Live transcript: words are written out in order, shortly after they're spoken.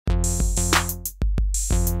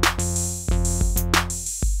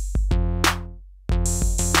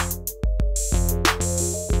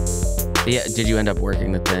Yeah, did you end up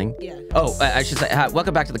working the thing? Yeah. Oh, I should say,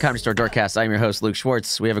 welcome back to the Comedy Store Doorcast. I'm your host, Luke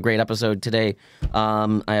Schwartz. We have a great episode today.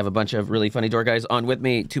 I have a bunch of really funny door guys on with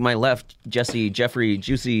me. To my left, Jessie, Jeffrey,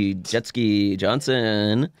 Juicy, Jetski,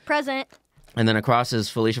 Johnson. Present. And then across is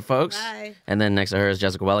Felicia, folks. Hi. And then next to her is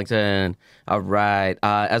Jessica Wellington. All right.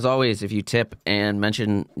 As always, if you tip and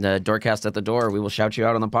mention the Doorcast at the door, we will shout you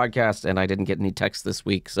out on the podcast. And I didn't get any texts this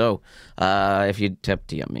week. So if you tip,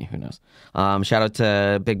 DM me. Who knows? Shout out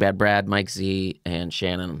to Big Bad Brad, Mike Z, and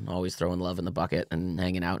Shannon. Always throwing love in the bucket and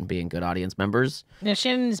hanging out and being good audience members. No,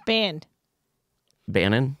 Shannon is banned.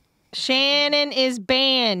 Bannon? Shannon is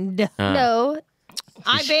banned. No.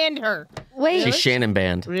 I banned her. Wait. She's Shannon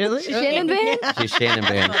banned. Really? Shannon banned? She's Shannon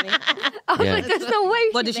banned. I was Yeah. like, there's no way.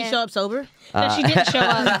 What, did she show up sober? No, she didn't show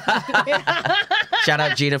up. Shout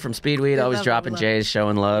out Gina from Speedweed, always love, dropping love. J's,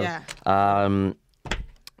 showing love. Yeah.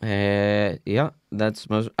 Yeah, that's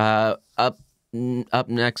most up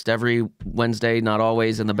next every Wednesday, not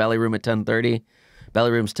always, in the Belly Room at 10:30. Belly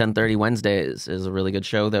Room's 10:30 Wednesdays is a really good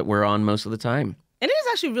show that we're on most of the time. And it is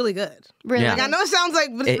actually really good. Really? Yeah. Like, I know it sounds like,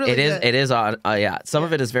 but it's really It is. good. It is odd. Yeah, some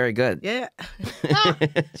of it is very good. Yeah.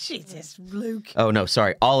 Jesus, Luke. Oh no,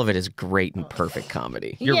 sorry. All of it is great and perfect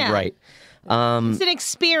comedy. You're Yeah. right. It's an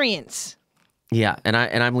experience. Yeah, and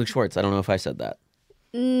I'm Luke Schwartz. I don't know if I said that.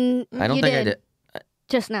 I don't you think I did.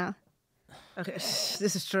 Just now. Okay.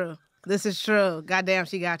 This is true. This is true. Goddamn,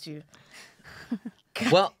 she got you.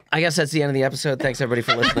 Well, I guess that's the end of the episode. Thanks everybody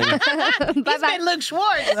for listening. Bye-bye. Luke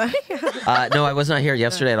Schwartz. No, I was not here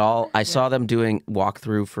yesterday at all. I saw them doing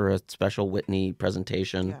walkthrough for a special Whitney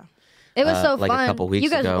presentation. Yeah. It was so like fun. a couple weeks you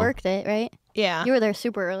guys ago. worked it, right? Yeah. You were there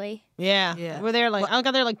super early. Yeah. Yeah. We're there like, I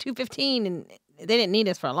got there like 2:15 and they didn't need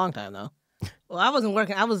us for a long time though. Well, I wasn't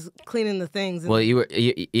working. I was cleaning the things. And Well,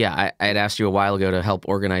 yeah, I had asked you a while ago to help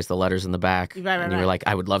organize the letters in the back. Right, and you were right. like,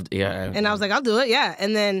 I would love to, yeah. and I was like, I'll do it. Yeah.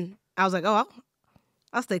 And then I was like, oh,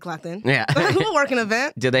 I'll stay clocked in. Yeah. We'll work an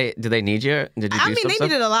event. Did they need you? Did you do I mean, some they stuff?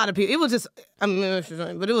 needed a lot of people. It was just, I mean,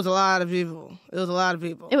 but it was a lot of people. It was a lot of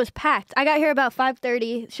people. It was packed. I got here about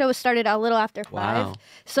 5:30. Show was started a little after 5. Wow.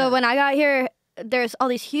 So when I got here, there's all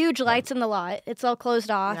these huge lights in the lot. It's all closed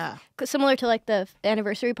off. Yeah. Similar to like the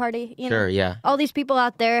anniversary party. You know? Sure, yeah. All these people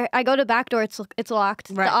out there. I go to back door. It's locked.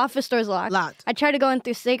 Right. The office door's locked. Locked. I tried to go in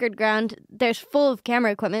through Sacred Ground. There's full of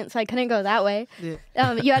camera equipment, so I couldn't go that way.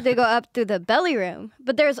 Yeah. You had to go up through the belly room.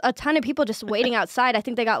 But there's a ton of people just waiting outside. I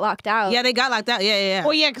think they got locked out. Yeah, they got like that. Yeah.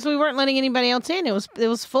 Well, yeah, because we weren't letting anybody else in. It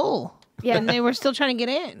was full. Yeah. And they were still trying to get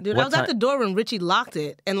in. Dude, What I was at ti- the door when Richie locked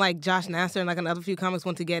it, and like Josh Nasser and like another few comics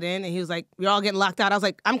went to get in, and he was like, "You're all getting locked out." I was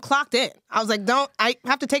like, "I'm clocked in." I was like, I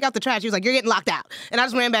have to take out the trash." He was like, "You're getting locked out," and I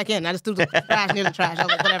just ran back in. I just threw the trash near the trash. I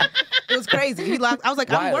was like, "Whatever." It was crazy. He locked. I was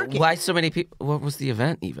like, "I'm working." Why so many people? What was the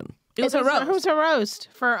event even? It was a roast. It was a roast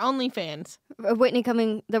for OnlyFans.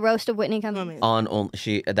 The roast of Whitney coming.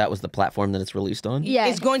 That was the platform that it's released on? Yeah.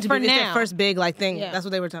 It's going to be For it's their now. first big like thing. Yeah. That's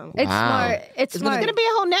what they were telling me. It's Wow. smart. It's gonna smart. It's going to be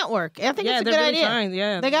a whole network. I think Yeah, it's a they're good really idea. trying,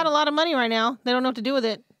 yeah. They got a lot of money right now. They don't know what to do with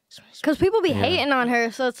it. Because people be hating on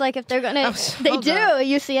her, so it's like if they're gonna, so they do. done.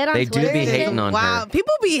 You see it on They do Twitter. be and shit. hating on Wow, her.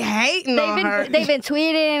 people be hating on her. They've been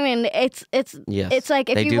tweeting, and it's Yes, it's like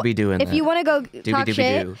if they you do be doing if that. you want to go talk Doobie-doobie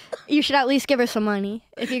shit, doo. you should at least give her some money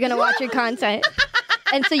if you're gonna watch your content.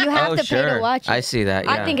 And so you have to pay to watch it. I see that.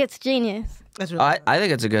 Yeah. I think it's genius. That's really I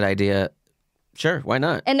think it's a good idea. Sure, why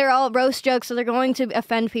not? And they're all roast jokes, so they're going to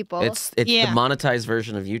offend people. It's Yeah. the monetized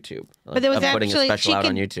version of YouTube. But there was of putting a actually special out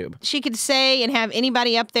on YouTube. She could say and have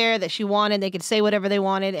anybody up there that she wanted. They could say whatever they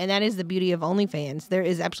wanted, and that is the beauty of OnlyFans. There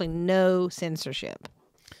is absolutely no censorship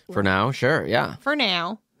For now, sure, yeah. for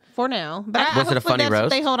now. But Was it a hopefully funny that's what roast?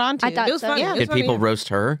 they hold on to. I thought It was so. funny. Yeah. It was Did funny, people yeah. roast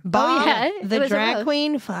her? Bob, yeah, it the was a drag roast.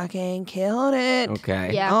 queen fucking killed it.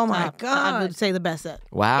 Okay. Yeah. Oh my I god. would say the best set.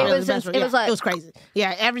 Wow. It was The best it one. was Yeah, like- it was crazy.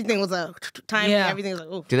 Yeah, everything was a timing. Yeah. Everything was like,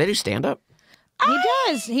 ooh. Do they do stand up He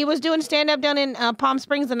does. He was doing stand up down in Palm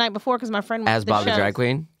Springs the night before because my friend went as to the Bob the shows. drag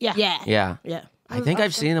queen? Yeah. Yeah. Yeah. I think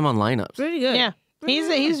I've seen him on lineups. Pretty good. Yeah.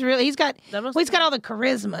 He's really he's got That was- he's got all the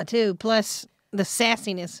charisma too, plus the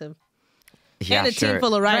sassiness of Yeah, And a sure. team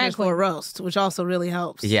full of writers Drag for a roast, which also really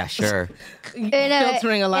helps. Yeah, sure. And,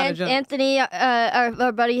 Filtering a lot of jokes. Anthony,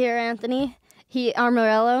 our buddy here, Anthony,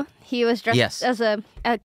 Armorello, he was dressed Yes. as a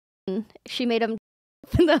she made him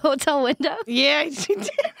in the hotel window yeah, she did.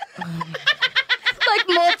 like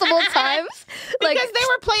multiple times. Like Because they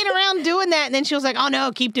were playing around doing that, and then she was like, "Oh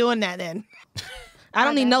no, keep doing that." Then I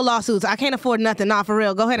don't need no lawsuits. I can't afford nothing. Not for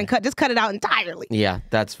real. Go ahead and just cut it out entirely. Yeah,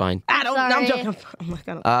 that's fine. I don't. I'm Sorry. joking. I'm like,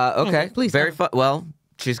 I don't. Okay. Please Very don't. fun. Well,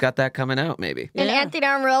 she's got that coming out, maybe. And Yeah. Anthony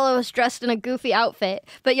Armorello was dressed in a goofy outfit,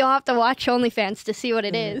 but you'll have to watch OnlyFans to see what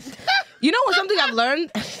it is. You know what? Something I've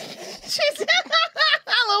learned.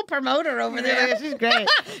 A little promoter over there. She's great.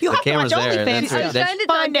 You have to watch camera's there. OnlyFans. That's right. I'm trying to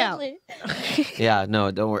Find talk out. quickly. Yeah,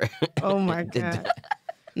 no, don't worry. Oh my god.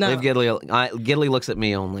 No. Leave Gidley looks at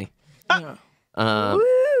me only.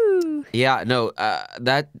 Woo! Yeah, no,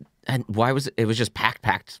 that and why was it was just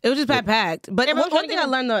packed. It was just packed. But Everyone's one trying to thing get I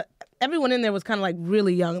learned though, everyone in there was kind of like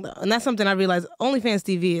really young though, and that's something I realized. OnlyFans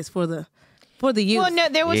TV is for the youth. Well, no,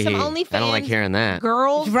 there was some Yeah, OnlyFans I don't like hearing that.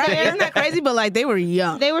 girls. Right? there. Isn't that crazy? But like they were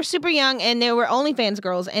young. They were super young, and they were OnlyFans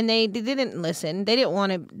girls, and they didn't listen. They didn't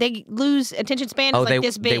want to. They lose attention span. Oh, Like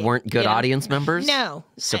this big. they weren't good you know? audience members? No.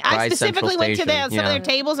 Surprise I specifically Central went to Station. some of their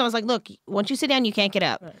tables, and I was like, "Look, once you sit down, you can't get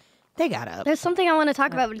up." They got up. There's something I want to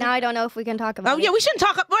talk about, but now I don't know if we can talk about Oh it. yeah, we shouldn't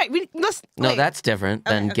talk. Right? Let's. No, wait. that's different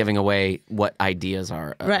than giving away what ideas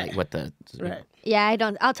are. Right. Like what the. Right. Yeah, I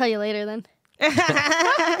don't. I'll tell you later then.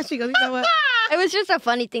 She goes, you know what? It was just a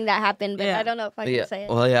funny thing that happened, but Yeah. I don't know if I can Yeah. say it.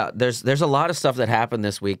 Well, yeah. There's a lot of stuff that happened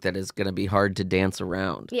this week that is going to be hard to dance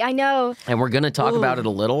around, Yeah, I know. and we're going to talk about it a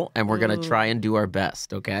little, and we're going to try and do our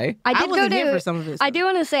best. Okay. I did go wasn't here to. for some of it. I do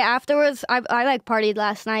want to say afterwards, I like partied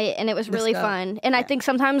last night, and it was really go. fun. And I think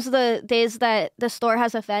sometimes the days that the store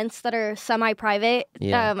has events that are semi-private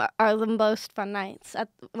Yeah. are the most fun nights.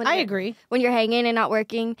 When I you're- agree. When you're hanging and not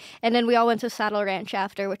working, and then we all went to Saddle Ranch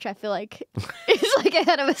after, which I feel like is like a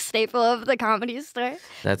kind of a staple of the comedy store.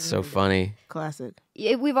 That's so funny. Classic.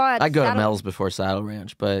 We've all had I go to Saddle- Mel's before Saddle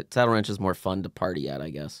Ranch, but Saddle Ranch is more fun to party at, I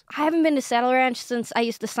guess. I haven't been to Saddle Ranch since I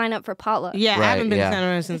used to sign up for potluck. Yeah, Right, I haven't been yeah. to Santa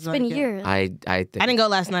Ana since It's been like, yeah. years. I think I didn't go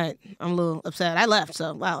last night. I'm a little upset. I left,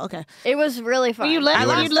 so wow, okay. It was really fun. You left.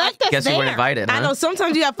 I You left us guess there. you weren't invited. Huh? I know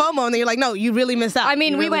sometimes you have FOMO and then you're like, no, you really missed out. I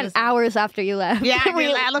mean, You we really went missed out. hours after you left. Yeah, I we,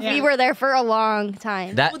 did. I left- we yeah. were there for a long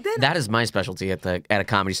time. That is my specialty at a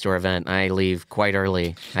comedy store event. I leave quite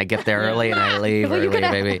early. I get there early and I leave Well, you early, could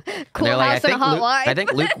have baby. Cool they're like, House and a hot Luke, wine. I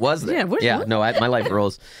think Luke was there. Yeah, where's Luke? No, my life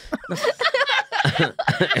rules.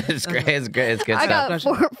 It's great. It's good. It's good I stuff.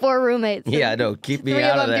 got four roommates. Yeah, no, keep me Three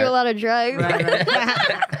out of of them do a there. lot of drugs.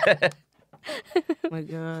 Right. Oh my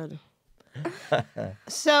God.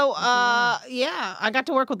 So, yeah, I got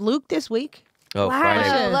to work with Luke this week. Oh, Wow,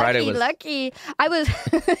 Friday was. lucky. I was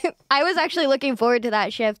I was actually looking forward to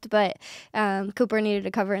that shift, but Cooper needed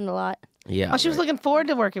to cover in the lot. Yeah. Oh, she was looking forward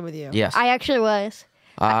to working with you. Yes. I actually was.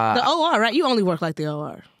 The OR, right? You only work like the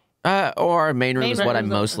OR. Or main room Main is what I room.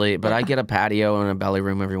 mostly, but I get a patio and a belly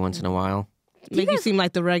room every once in a while. Make you seem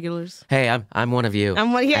like the regulars. Hey, I'm one of you.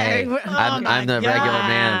 I'm like, yeah. Hey, I'm the regular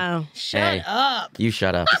man. Shut Hey, up. you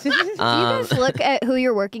shut up. Do you guys look at who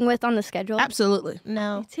you're working with on the schedule? Absolutely.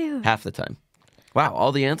 No, Too. Half the time. Wow,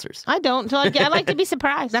 all the answers. I don't. So I like to be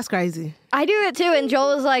surprised. That's crazy. I do it too, and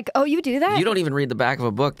Joel was like, "Oh, you do that?" You don't even read the back of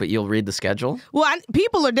a book, but you'll read the schedule. Well,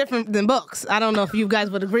 people are different than books. I don't know if you guys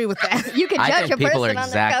would agree with that. You can I judge think a people are person on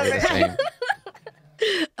exactly their the cover. same.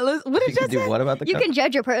 What did You you can do say? what about the You cover? can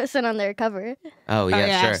judge a person on their cover. Oh, yeah,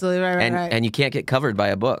 yeah, sure. absolutely. Right, and, right. and you can't get covered by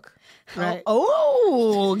a book. Right.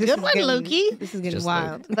 Oh, This good is one, getting- Lukey. This is getting Just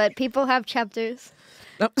wild. But people have chapters.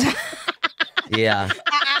 Yeah.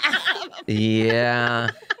 Yeah.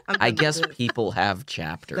 I'm I done with guess this. people have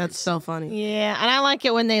chapters. That's so funny. Yeah, and I like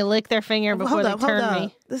it when they lick their finger before they turn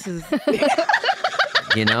me. This is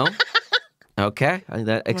You know? Okay.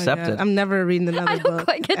 Accept it. I'm never reading another don't book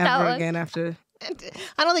quite get that ever one. again after.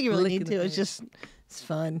 I don't think you really Licking need the to. It's just, it's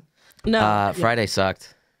fun. No. Friday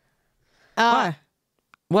sucked. Why?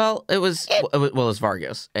 Well, it was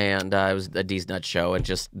Vargas, and it was a D's Nuts show, and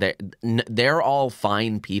just they're all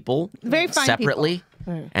fine people, Very fine separately,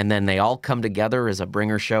 Right. and then they all come together as a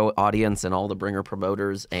Bringer show audience, and all the Bringer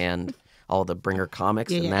promoters and all the Bringer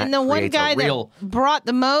comics, Yeah, yeah. and that And the one creates guy a real that brought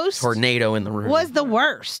the most tornado in the room. was the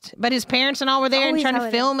worst. But his parents and all were there and Always trying how to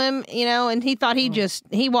it film him, you know, and he thought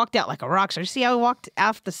he walked out like a rock star. See how he walked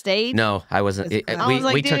off the stage? No, I wasn't. It's I was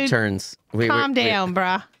like, we took dude, turns. Calm down,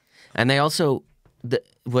 bruh. And they also,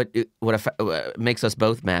 what makes us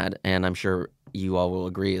both mad, and I'm sure you all will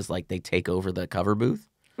agree, is like they take over the cover booth.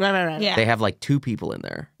 Right. Yeah. They have like 2 people in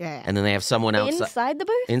there, Yeah. and then they have someone outside Inside the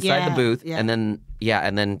booth? inside Yeah, the booth, yeah.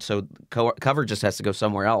 and then so cover just has to go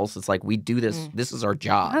somewhere else. It's like we do this. This is our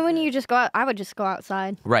job, Why wouldn't you just go out? I would just go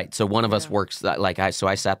outside. right? So one of us works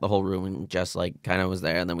I sat the whole room and just like kind of was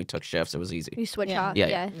there, and then we took shifts. It was easy. You switch Yeah. out. Yeah,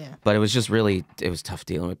 Yeah. But it was just really, it was tough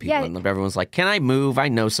dealing with people, Yeah. and everyone's like, "Can I move? I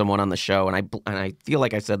know someone on the show," and I feel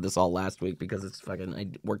like I said this all last week because it's fucking I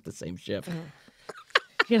worked the same shift.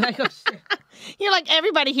 You're like, oh, shit. You're like,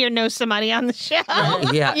 everybody here knows somebody on the show.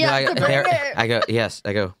 Yeah, Yeah, no, it's a Bringer. I go, yes,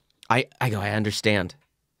 I go, I understand.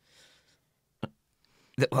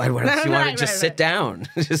 Why don't you want to just sit down?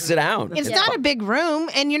 Just sit down. It's not a big room,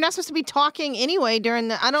 and you're not supposed to be talking anyway during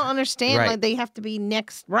the. I don't understand. Right. Like they have to be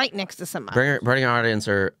right next to somebody. Burning audience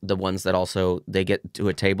are the ones that also they get to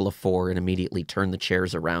a table of 4 and immediately turn the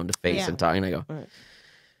chairs around to face and talk. And I go,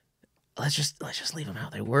 let's just leave them how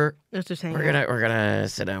they were. Let's just hang We're gonna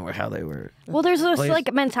sit down with how they were. Well, there's this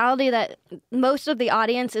like mentality that most of the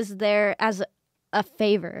audience is there as a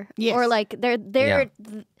favor, or like they're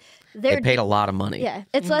They paid a lot of money. Yeah,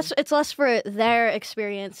 it's less for their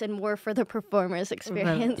experience and more for the performer's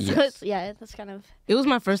experience. Yes. So it's, that's kind of. It was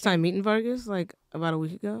my first time meeting Vargas, like about a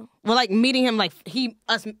week ago. Well, like meeting him, like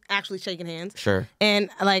us actually shaking hands. Sure. And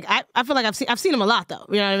like I feel like I've seen him a lot though.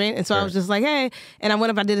 You know what I mean? And so I was just like, hey, and I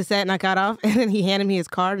went up, I did a set, and I got off, and then he handed me his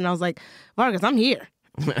card, and I was like, Vargas, I'm here.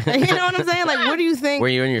 You know what I'm saying? Like, what do you think? Were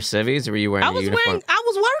you in your civvies or were you wearing a uniform? I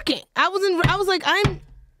was working. I was like,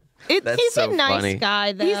 He's so a nice funny.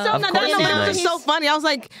 guy, though. He's so Of nice. course No, he's but it was nice. just so funny. I was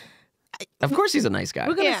like, Of course he's a nice guy.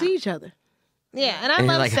 we're gonna Yeah. see each other. Yeah, and I And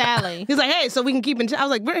love like- Sally. He's like, hey, so we can keep in touch. I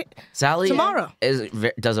was like, great. Sally Tomorrow.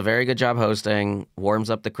 does a very good job hosting, warms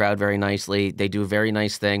up the crowd very nicely. They do a very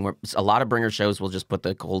nice thing where a lot of bringer shows will just put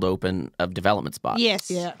the cold open of development spots. Yes.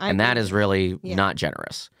 Yeah. And that is really not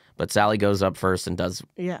generous. But Sally goes up first and does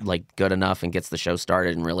like good enough and gets the show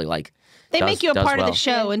started and really like They make you a part of well. the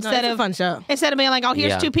show No, instead it's a of fun show. Instead of being like, oh,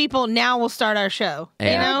 here's Yeah. 2 people. Now we'll start our show.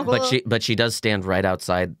 And, Cool. but she does stand right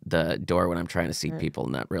outside the door when I'm trying to seat people,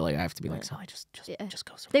 and that really I have to be like, Sally, just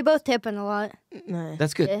go somewhere. They both tipping a lot. Nice.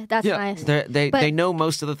 That's good. Yeah, that's nice. They know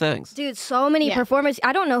most of the things. Dude, so many performers.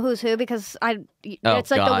 I don't know who's who because it's like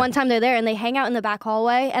the God. one time they're there and they hang out in the back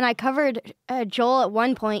hallway. And I covered Joel at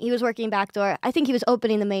one point. He was working back door. I think he was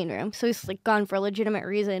opening the main room, so he's like gone for a legitimate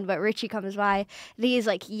reason. But Richie comes by and he's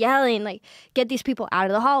like yelling, like, "Get these people out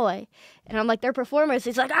of the hallway!" And I'm like, "They're performers."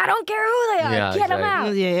 He's like, "I don't care who they are. Yeah, Get them exactly.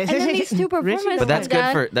 out." Yeah. And then these 2 performers. Richie- But that's come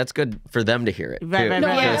good down. that's good for them to hear it. Right, too. right,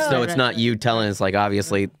 right, Because- right, so right, it's right. not you telling us like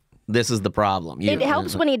obviously this is the problem. It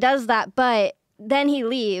helps when he does that, but then he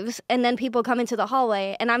leaves, and then people come into the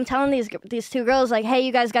hallway, and I'm telling these 2 girls like, "Hey,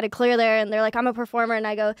 you guys got to clear there," and they're like, "I'm a performer," and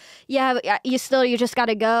I go, "Yeah, but you just got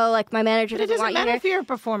to go. Like my manager But it doesn't doesn't want you matter here." if you're a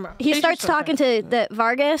performer. He It's starts just talking to the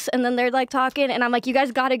Vargas, and then they're like talking, and I'm like, "You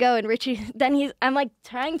guys got to go." And Richie, I'm like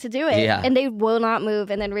trying to do it, Yeah. and they will not move.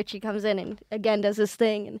 And then Richie comes in and again does his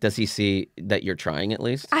thing. And Does he see that you're trying at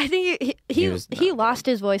least? I think he lost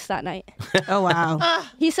his voice that night. Oh wow.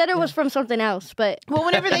 He said it was from something else, but Well,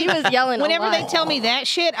 whenever he was yelling. a Whenever they lot. tell me that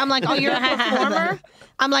shit, I'm like, oh, you're a performer?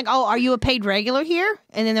 I'm like, oh, are you a paid regular here?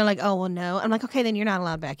 And then they're like, oh, well, no. I'm like, okay, then you're not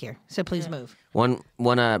allowed back here. So please move. One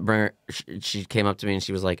bringer, she came up to me and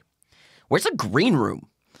she was like, "Where's the green room?"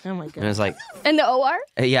 Oh my And I god. was like, in the OR,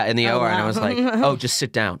 "Yeah, in the OR." And I wow. was like, "Oh, just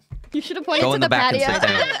sit down. you should have pointed Go to in the the back patio. and sit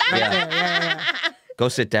down. Yeah, Yeah. go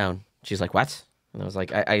sit down." She's like, "What?" And I was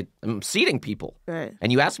like, I'm seating people. Right.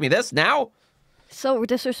 And you asked me this now? So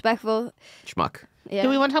disrespectful. Schmuck. Yeah. Do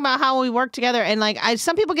we want to talk about how we work together? And like,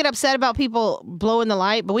 some people get upset about people blowing the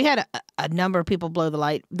light, but we had a number of people blow the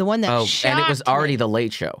light. The one that Oh, and it was shocked already me- the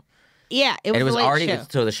late show. yeah, it was, And it was the late already show.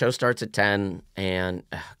 so the show starts at 10 and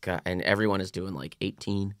God, and everyone is doing like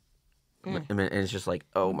 18. I mean, and it's just like,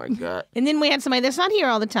 oh my God. And then we had somebody that's not here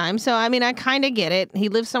all the time. So, I mean, I kind of get it. He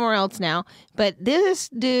lives somewhere else now. But this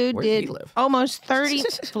dude Where did he did live? almost 30,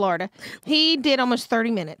 Florida. He did almost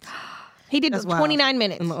 30 minutes. He did That's wild. 29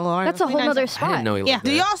 minutes. In the OR. That's a whole other I spot. didn't know he lived Yeah.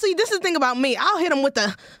 Do there. y'all see? This is the thing about me. I'll hit him with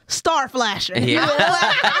the star flasher. Yeah.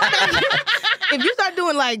 If you start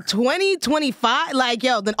doing like 20, 25, like,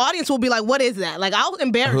 yo, the audience will be like, what is that? Like, I'll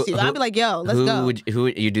embarrass you. I'll be like, yo, let's go. Who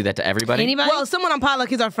would you do that to everybody? Anybody? Well, someone on Potluck,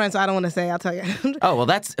 he's our friend, so I don't want to say. I'll tell you. Oh, well,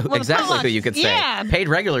 that's exactly Potluck, who you could say. yeah. Paid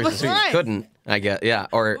regulars is who you Right. couldn't, I guess. Yeah.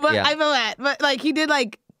 Or, But yeah. I feel that. But like, he did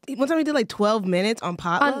like, one time he did like 12 minutes on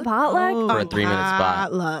Potluck. On Potluck? Oh, For a 3-minute spot.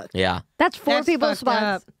 Potluck. Yeah. That's 4 That's people's fucked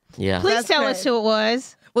spots. up. Yeah. Please That's tell great. us who it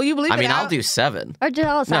was. Well, you believe I it? mean, I'll do 7. Or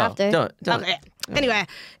tell us No, after. don't. Okay. Anyway,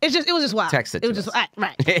 it was just wild. Text it It was to just us.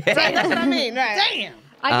 right. Right. That's what I mean. Right. Damn.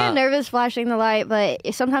 I get nervous flashing the light,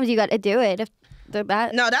 but sometimes you got to do it if they're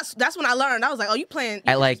bad. No, that's when I learned. I was like, oh, you playing?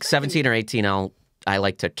 At like 17 or 18, I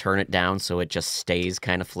like to turn it down so it just stays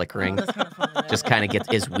kind of flickering. Just kind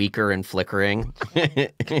of is weaker and flickering.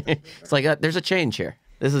 It's like there's a change here.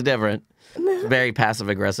 This is different. It's very passive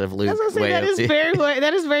aggressive Luke way that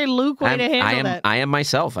is very Luke way to handle that. I am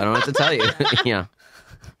myself. I don't have to tell you. Yeah.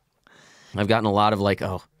 I've gotten a lot of like,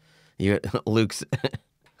 oh, you Luke's.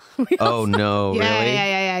 Oh no, Yeah, really?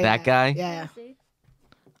 yeah. That guy? Yeah.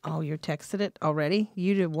 Oh, you're texted it already?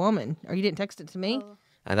 You the woman. Or you didn't text it to me?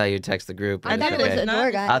 I thought you'd text the group. I but thought it's it was okay. a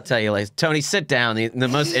door guy. I'll tell you later. Tony, sit down. The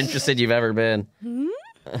most interested you've ever been.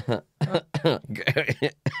 No,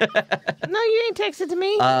 you ain't texted to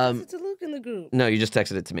me. It's a Luke in the group. No, you just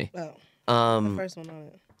texted it to me. Oh, the first one on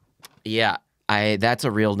it. Yeah, that's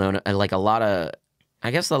a real no. Like I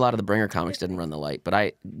guess a lot of the Bringer comics didn't run the light,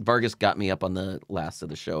 but Vargas got me up on the last of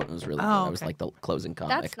the show, and it was really good. I was like the closing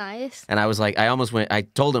comic. That's nice. And I was like, I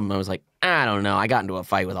told him, I was like, I don't know. I got into a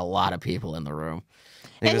fight with a lot of people in the room.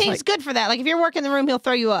 And he's good for that. Like, if you're working the room, he'll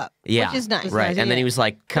throw you up. Yeah. Which is nice. Right. And then he was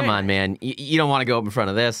like, come on, man. You don't want to go up in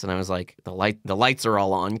front of this. And I was like, the lights are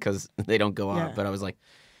all on because they don't go out. But I was like,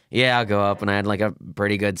 yeah, I'll go up. And I had like a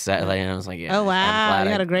pretty good set. Like, and I was like, yeah. Oh, wow. You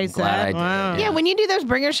had a great set. Wow. Yeah, when you do those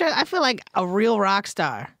Bringer shows, I feel like a real rock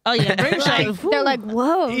star. Oh, yeah. Bringer shows. They're like,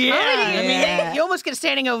 whoa. Yeah. I mean, you almost get a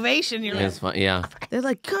standing ovation. You're It's fun. Yeah. They're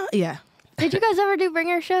like, yeah. Did you guys ever do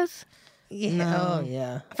Bringer shows? Yeah. No. Oh,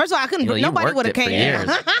 yeah. First of all, I couldn't. You Nobody worked would have it for came. years.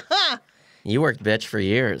 You worked, bitch, for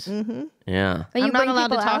years. Mm-hmm. Yeah. But you I'm not bring allowed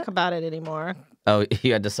to people talk out? about it anymore. Oh,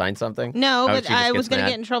 you had to sign something? No, Oh, but she just I gets was going to mad?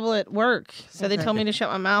 get in trouble at work. So they told me to shut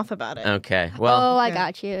my mouth about it. Okay. Well. Oh, I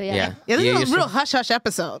got you. Yeah. Yeah. Yeah, You this is used a real to- hush-hush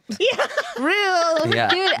episode. Real. Yeah,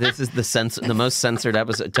 Dude. this is the most censored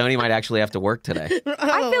episode. Tony might actually have to work today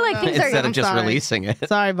I feel like things are. instead of I'm just sorry. releasing it.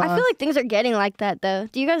 Sorry, boss. I feel like things are getting like that though.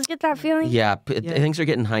 Do you guys get that feeling? Yeah, things are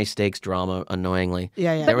getting high stakes drama. Annoyingly,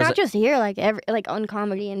 Yeah, yeah. There But was not just here, like on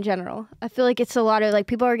comedy in general. I feel like it's a lot of like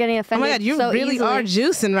people are getting Oh offended. my God, you so really easily. are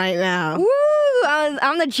juicing right now. Woo!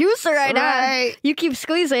 I'm the juicer right now. Right. You keep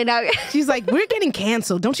squeezing out. She's like, we're getting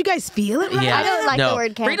canceled. Don't you guys feel it? Right? yeah, I don't like no, the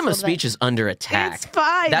word freedom of canceled, speech is under attack. It's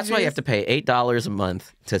fine. That's why you Juice. have to pay $8 a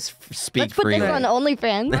month to speak Let's put freely. this on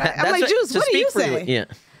OnlyFans. I'm like, Juice, to what do you speak freely. say? Yeah.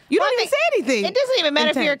 You don't Well, even say anything. It doesn't even matter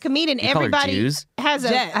if you're a comedian. You call her Everybody Jews? has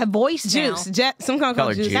Jet. a voice Juice. now. Jet. Some kind of Call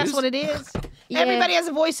her juice. Juice? That's what it is. Yeah. Everybody has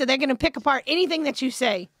a voice, so they're going to pick apart anything that you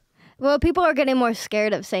say. Well, people are getting more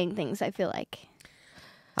scared of saying things, I feel like.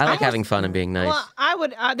 I like having fun and being nice. Well, I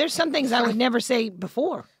would. There's some things I would never say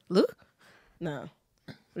before. Luke? No.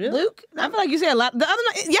 Really? Luke? I feel like you say a lot. The other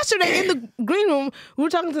night, yesterday in the green room, we were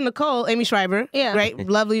talking to Nicole, Amy Schreiber. Yeah. Great,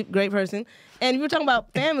 lovely, great person. And we were talking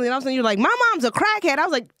about family, and all of a sudden you're like, my mom's a crackhead. I'm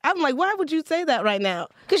like, why would you say that right now?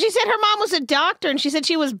 Because she said her mom was a doctor and she said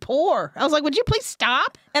she was poor. I was like, would you please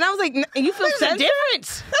stop? And I was like, and you feel There's a sensitive?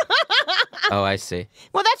 difference. Oh, I see.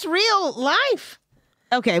 Well, that's real life.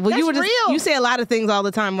 Okay, well, you That's were just, real. you say a lot of things all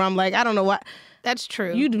the time where I'm like, I don't know what. That's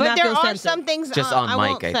true. You do but not there feel are sensitive. some things Just I on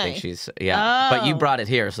won't mic, I think say. she's But you brought it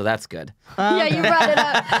here, so that's good. Yeah, you brought it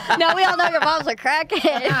up. No, we all know your mom's a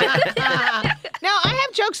crackhead. No, I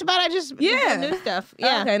have jokes about it. I just Yeah. new stuff.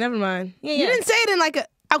 Yeah. Okay, never mind. Yeah, You yeah. didn't say it in like a.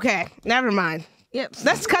 Okay, never mind. Yep.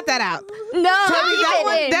 Let's cut that out. No, that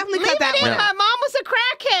one, leave it in. definitely cut that Leave it one in. out. My mom was a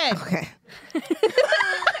crackhead. Okay.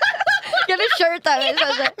 Get a shirt that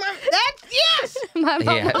says it. That's yes. My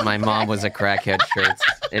mom. Yeah, my mom was a crackhead shirts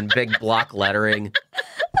in big block lettering.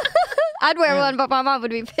 I'd wear one, but my mom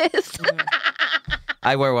would be pissed.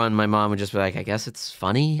 I wear one. My mom would just be like, I guess it's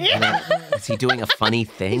funny. And then, is he doing a funny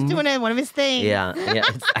thing? He's doing one of his things. Yeah, yeah.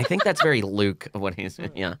 I think that's very Luke when he's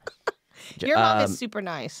yeah. Your mom is super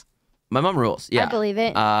nice. My mom rules. Yeah, I believe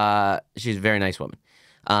it. She's a very nice woman.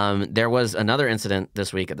 There was another incident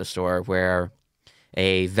this week at the store where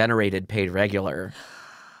a venerated paid regular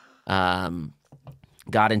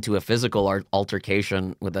got into a physical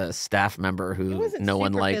altercation with a staff member who no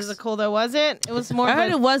one likes. Physical though, was it? It was more. I of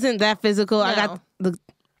heard a, it wasn't that physical. I got the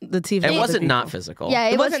TV. It wasn't not physical. Yeah,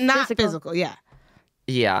 It it wasn't was not physical. Yeah.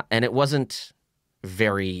 Yeah, and it wasn't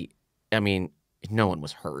very. I mean, no one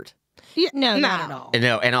was hurt. Yeah, no, not at all. And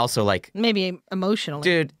no, and also like, Maybe emotionally.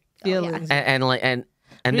 dude, Feelings. and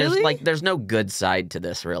Really? there's no good side to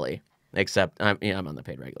this really, except I'm on the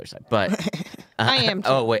paid regular side, but I am too.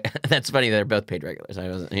 Oh wait, that's funny. They're both paid regulars. I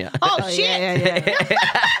wasn't. Yeah. Oh, Oh, shit! yeah.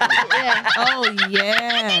 Yeah. Oh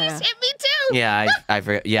yeah. Hit me too. Yeah, I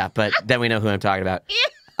forget. Yeah, but then we know who I'm talking about.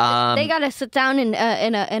 They gotta sit down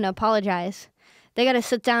and apologize. They gotta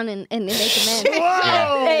sit down and make amends.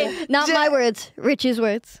 Yeah. Hey, not my words, Rich's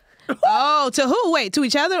words. Oh, to who? Wait, to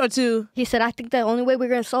each other or to? He said, "I think the only way we're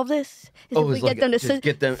gonna solve this is if we it's get them to sit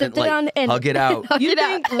and, down and hug it out. hug You it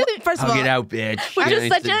out." think? First of Hug all, it out, bitch. Which You is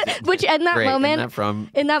know, such a which in that great. Isn't moment that from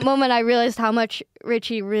in that moment I realized how much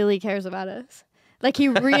Richie really cares about us. Like he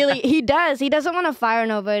really he does. He doesn't want to fire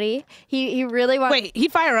nobody. He really wants. wait, he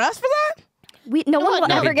fire us for that? No one will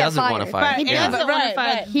No, ever he get doesn't fired. want to fire. He Yeah. doesn't want to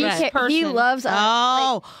fight. He loves us.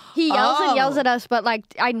 Oh, He yells and yells Oh. at us, but like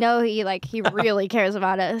I know he really cares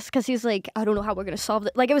about us because he's like, I don't know how we're gonna solve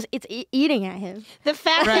it. Like it's eating at him. The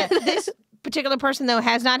fact that this particular person though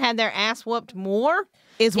has not had their ass whooped more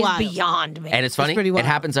It's is wild. beyond me. And it's funny. pretty It wild.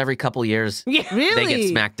 happens every couple years. Yeah. Really? They get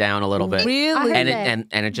smacked down a little bit. Really? I heard And that. it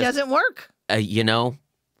and it just doesn't work. you know,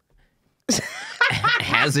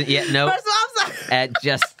 hasn't yet. No, First of all, I'm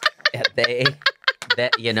sorry.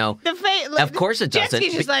 Of course it doesn't.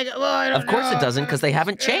 Jetski's just like, well, I don't Of course know. it doesn't because they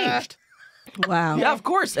haven't changed. Wow. Yeah, of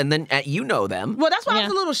course. And then you know them. Well, that's why I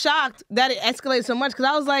was a little shocked that it escalated so much because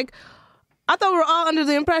I was like, I thought we were all under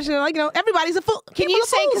the impression like, everybody's a fool. Can you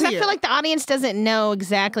say, because I feel like the audience doesn't know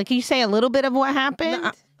exactly. Can you say a little bit of what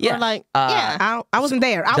happened? Yeah. Or like, I wasn't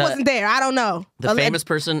there. I wasn't there. I don't know. The famous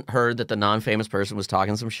person heard that the non-famous person was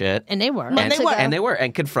talking some shit. And they were. And they were.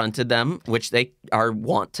 And confronted them, which they are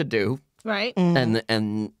wont to do. Right. And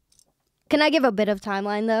Can I give a bit of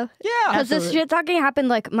timeline though? yeah. Because this shit talking happened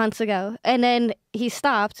like months ago, and then he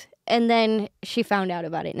stopped, and then she found out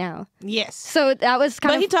about it now. Yes. So that was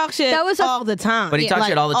kind But of. he talks shit that was all the time. But he talks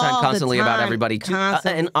shit all the time, all constantly about time, everybody.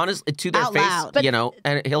 constantly. And honestly, to their Out face, loud. But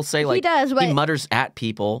and he'll say like, does, but- he mutters at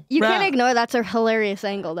people. You can't Bruh. ignore that's a hilarious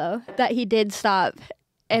angle though, that he did stop,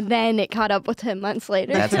 and then it caught up with him months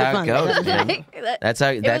later. That's how it goes, man. Like, That's how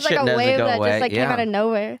it that was shit like a doesn't wave go that away. just like yeah. came out of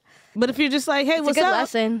nowhere. But if you're just like, hey, It's what's a good up?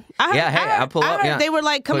 lesson. I'll pull up. I heard Yeah. they were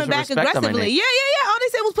like coming Put some back respect on my aggressively. name. Yeah. All they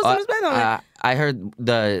said was put some respect on it. I heard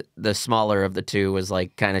the smaller of the two was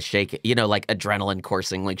like kind of shaking, like adrenaline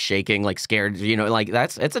coursing, like shaking, like scared, like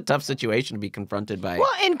it's a tough situation to be confronted by. Well,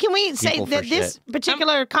 and can we say People for that this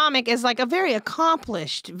particular comic is like a very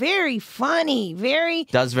accomplished, very funny, very.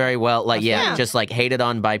 Does very well. Like, Yeah. just like hated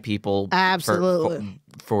on by people. Absolutely.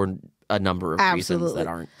 For a number of reasons Absolutely. that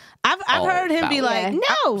aren't. I've all heard him be about like, it.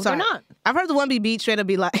 No, sorry. they're not. I've heard the one be beat straight up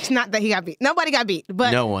be like, not that he got beat. Nobody got beat,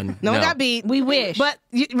 but No one. no one No. got beat. We wish. But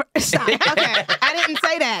stop. Okay, I didn't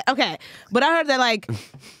say that. Okay, but I heard that like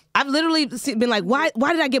I've literally been like, why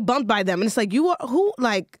did I get bumped by them? And it's like, you are who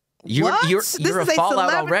like. You're what? you're This a is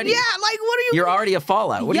fallout celebrity- already. Yeah, like what are you? You're already a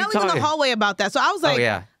fallout. What are you yelling in talking? the hallway about that. So I was like,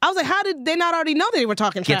 yeah. I was like, how did they not already know they were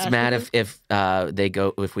talking trash? Gets mad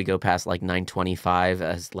if we go past like 9:25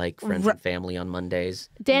 as like friends and family on Mondays.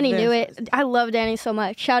 Danny Very knew it. I love Danny so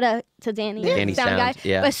much. Shout out to Danny, Danny sound guy. sounds,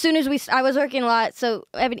 yeah. But as soon as I was working a lot, so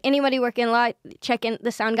anybody working a lot, check in.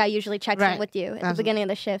 The sound guy usually checks in Right. with you at the Absolutely. beginning of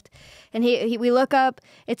the shift, and we look up.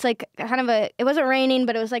 It's like kind of it wasn't raining,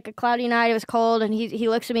 but it was like a cloudy night. It was cold, and he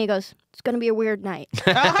looks at me and goes, "It's gonna be a weird night."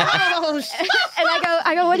 Oh, shit. And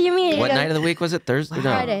I go, "What do you mean?" What he goes, night of the week was it? Thursday?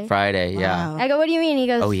 Friday. No, Friday. Yeah. Wow. I go, "What do you mean?" He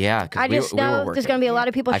goes, Oh yeah. 'Cause I just we were know there's working. going to be a lot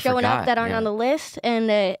of people I showing up forgot, that aren't yeah. on the list,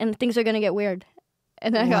 and things are going to get weird.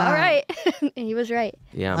 And then I go, Wow. all right. And he was right.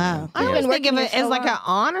 Yeah. Wow. man. I Yeah. always been think of working it here as so like long. an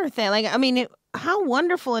honor thing. Like, I mean, how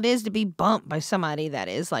wonderful it is to be bumped by somebody that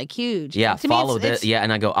is like huge. Yeah, To me, follow it's- this. Yeah,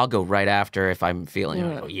 and I'll go right after if I'm feeling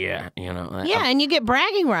it. I go, yeah, Yeah, and you get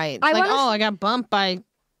bragging rights. I Like, wanna- I got bumped by,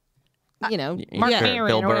 Mark sure, Maron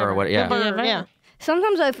Bill Burr or what- yeah. Bill Burr, yeah.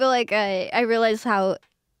 Sometimes I feel like I realize how,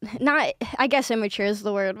 not, I guess immature is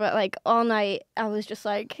the word, but like all night I was just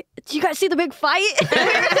like, do you guys see the big fight?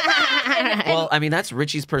 Well, I mean, that's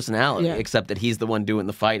Richie's personality, Yeah. except that he's the one doing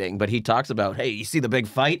the fighting. But he talks about, hey, you see the big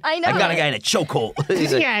fight? I know. I got a guy in a chokehold.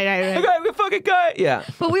 He's like, yeah. I got a fucking guy. Yeah.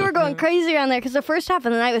 But we were going crazy around there because the first half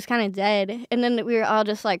of the night was kind of dead. And then we were all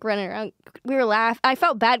just like running around. We were laughing. I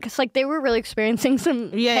felt bad because like they were really experiencing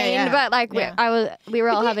some pain. Yeah. But like Yeah. we were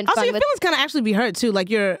all having Also, fun your with feelings kind of actually be hurt too. Like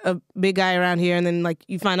you're a big guy around here, and then like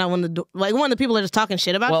you find out one of the people are just talking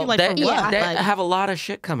shit about Well, you. Like that, for what? that Like, have a lot of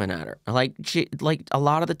shit coming at her. Like she, like a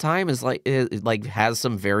lot of the time is like has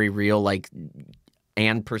some very real like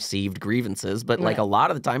and perceived grievances, but like a lot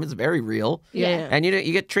of the time it's very real. yeah. And you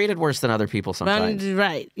get treated worse than other people sometimes.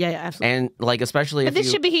 Right. Yeah. Absolutely. And like especially But if this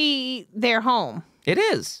you, should be their home. it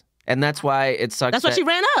is, and that's why it sucks. That's why that- she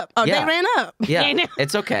ran up. Oh, Yeah. they ran up. Yeah, I know.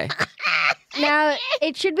 it's okay. Now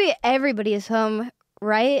it should be everybody's home,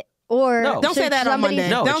 right? Or No. Don't say should that on somebody's-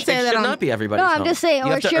 Monday. No, Don't it, say it that should on- not be everybody's No, I'm home. just saying, You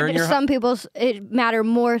or have to earn should your some people's it matter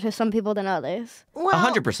more to some people than others? Well,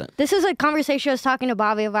 100%. This is a conversation I was talking to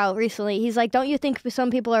Bobby about recently. He's like, don't you think some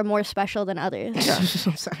people are more special than others?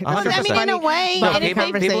 I'm sorry. Well, That's I mean, funny, in a way, No, funny and if they- people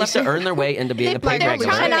have to conversation. earn their way into being They a put paid their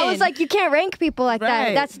regular. time And I in. was like, you can't rank people like that.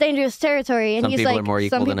 Right. That's dangerous territory. And Some he's people like, are more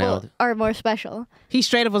equal some than people others. are more special. He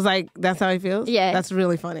straight up was like, "That's how he feels." Yeah. That's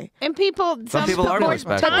really funny. and people. Some people are more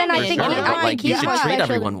special. But then I for think sure. he- I But, think you he's should more treat special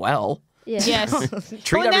everyone well. Yeah. Yes.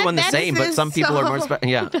 Treat Well, everyone the that same, but is some people are more so- special.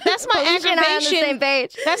 Yeah. That's my Felicia and I are on the same aggravation.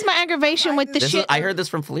 page. That's my aggravation with the This is, shit. I heard this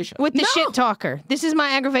from Felicia. With the shit talker. This is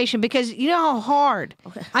my aggravation because you know how hard.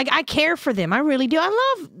 I care for them. I really do. I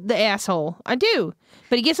love the asshole. I do.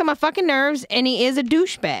 But he gets on my fucking nerves and he is a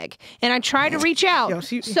douchebag. And I try to reach out Yo,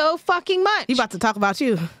 so fucking much. He about to talk about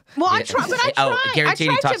you. well, I try, but I try. Oh, guaranteed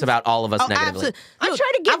he I try talks to, about all of us negatively. absolutely. I Look,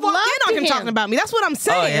 try to give I walked love in on to him him. talking about me. That's what I'm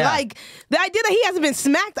saying. yeah. Like the idea that he hasn't been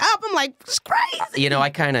smacked up, I'm like, it's crazy. You know, I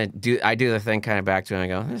do the thing kind of back to him. I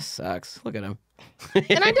go, this sucks. Look at him. And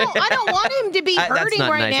I don't want him to be That's hurting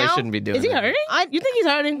not right nice. now. I shouldn't be doing Is he that. hurting? You think he's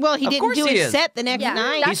hurting? Well, he Of didn't course do he his is. set the next Yeah,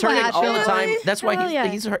 night. that's He's hurting why I all the feel time. like- That's why Hell yeah.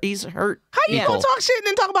 he's hurt. How you people. gonna talk shit and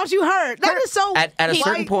then talk about you hurt? That is so. At a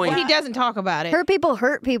certain point. He doesn't talk about it. Hurt people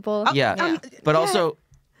hurt people. Yeah, but also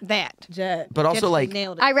That. but also Jessica like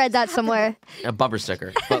nailed it. I read that somewhere. a bumper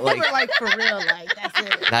sticker. But like like for real, like that's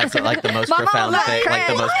it. that's like the most My mom profound was thing, like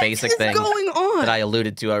the most What basic is thing going on? that I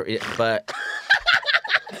alluded to. But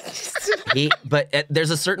there's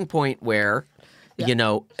a certain point where, you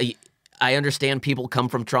know, I understand people come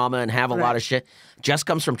from trauma and have a lot of shit. Jess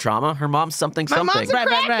comes from trauma. Her mom's something. mom's a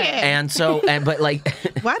Right. And so, but like,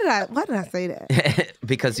 Why did I say that?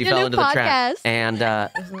 because you Your fell new into the trap. podcast. And I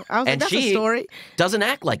was like, and that's a she story. doesn't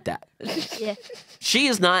act like that. Yeah. She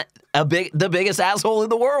is not the biggest asshole in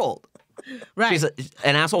the world. Right. She's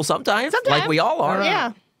an asshole sometimes, like we all are.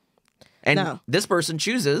 Yeah. And No. this person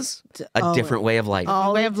chooses a different way of life,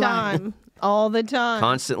 All Way the of life. time. All the time.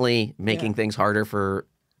 constantly making things harder for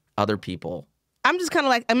other people. I'm just kind of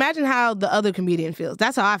like, imagine how the other comedian feels.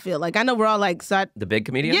 That's how I feel. Like, I know we're all like, The big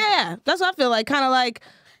comedian? yeah, that's what I feel like. Kind of like,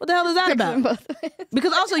 what the hell is that about?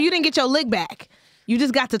 Because also, you didn't get your lick back. You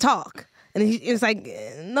just got to talk. And it's like,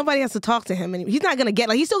 nobody has to talk to him. And he's not going to get,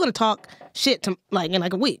 like, he's still going to talk shit to, like, in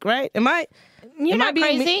like a week, right? You're not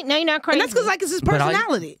crazy. No, you're not crazy. And that's because, like, it's his But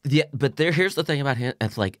personality. but here's the thing about him.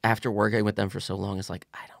 It's like, after working with them for so long, it's like,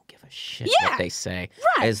 I don't give a shit what they say.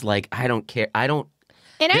 Right. It's like, I don't care.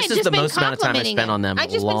 And I This had is just the been most amount of time I complimenting spent him. on them I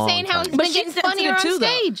just long been saying how time. he's been getting funnier on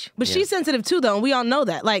stage. But she's sensitive too, though, and we all know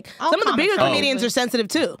that. Like, All some of the bigger comics are. comedians are sensitive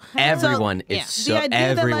too. Everyone So, is yeah. so. The idea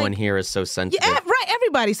that, Everyone like- here is so sensitive. Yeah, right,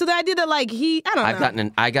 everybody. So the idea that, like, I don't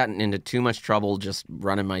know. I gotten into too much trouble just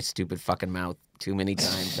running my stupid fucking mouth too many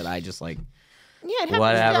times that I just like Yeah, it happens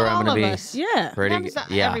whatever to I'm all gonna of be. us. Yeah. It Pretty happens to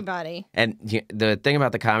yeah. everybody. And the thing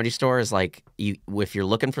about the Comedy Store is like if you're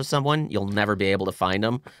looking for someone, you'll never be able to find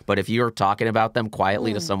them. But if you're talking about them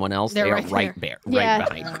quietly to someone else, They're they are right right there. there, Yeah, right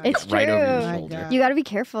behind you, it's right over your true. shoulder. You got to be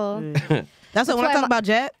careful. That's what when I why talk I'm- about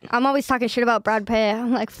Jet. I'm always talking shit about Brad Pitt.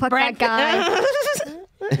 I'm like, fuck Brad that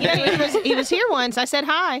guy. He was here once. I said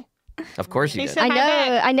hi. Of course you He did. said I hi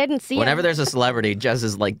know. back. I didn't see Whenever him. there's a celebrity, Jess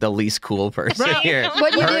is like the least cool person here.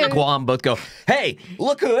 What'd you Her and do? Guam both go, hey,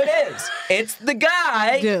 look who it is. It's the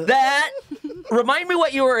guy Dude. that remind me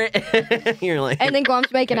what you were. You're like, And then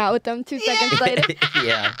Guam's making out with them 2 seconds later.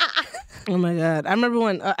 yeah. Oh my God. I remember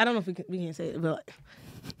when, I don't know if we can't say it, but like,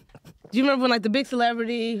 do you remember when like the big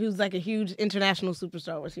celebrity who's like a huge international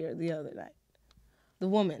superstar was here the other night? The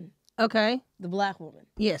woman, Okay. the black woman.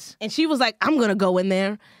 Yes. And she was like, I'm going to go in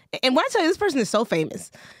there. And when I tell you, this person is so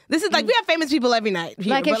famous. This is like, we have famous people every night here.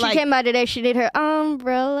 Like if but she came by today, she'd need her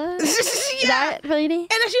umbrella. Is yeah. that lady? And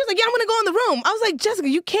then she was like, yeah, I'm going to go in the room. I was like, Jessica,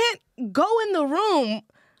 you can't go in the room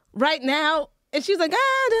right now. And she was like,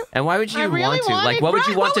 And why would you I really want to? Like, wanted- what would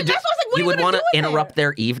you right, want to what do? would- that's what I was like, what You are you would gonna want to do in there? interrupt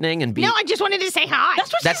their evening and be. No, I just wanted to say hi.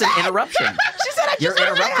 That's what That's she an said. interruption. She said, I You're just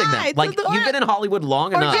wanna say interrupting hi them. to Like the- you've been in Hollywood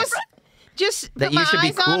long enough Just that put you my should be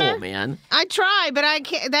eyes on cool, her. man. I try, but I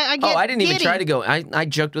can't. I get Oh, I didn't even giddy. try to go. I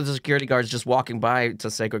joked with the security guards just walking by to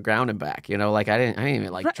Sacred Ground and back. You know, like I didn't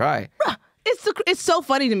even like try. It's so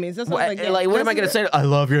funny to me. So What, like, yeah, what am I that's going to say? I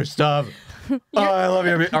love your stuff. Oh, I love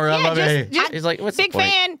your. Or I love just- it. just He's like, what's Big the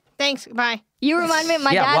point? fan. Thanks. Bye. You remind me,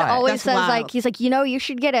 my Yeah, dad why? always That's says, wild. like, he's like, you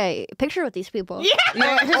should get a picture with these people.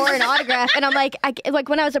 Yeah. Or an autograph. And I'm like, like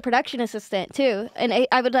when I was a production assistant too. And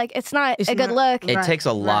I would like, it's not a good not- look. It Right, takes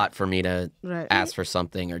a lot for me to Right. ask for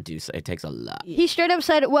something or do. It takes a lot. He straight up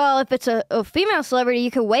said, well, if it's a female celebrity,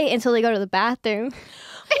 you could wait until they go to the bathroom.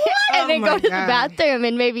 and then Oh go my to God. the bathroom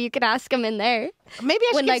and maybe you could ask them in there. Maybe I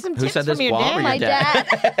should When, get like- some Who tips said this, from your Guam or dad.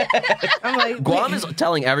 your My dad. I'm like, Guam is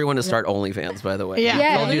telling everyone to start OnlyFans, by the way. Yeah. He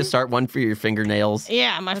Yeah. told you to start one for your fingernails.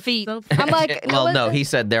 Yeah, my feet. so- I'm like, Well, no, he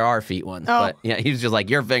said there are feet ones, Oh. but yeah, he was just like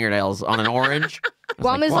your fingernails on an orange. I was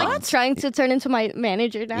Guam is "What?" like trying to turn into my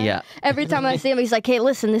manager now. Yeah. Every time I see him, he's like, hey,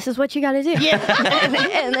 listen, this is what you got to do. Yeah.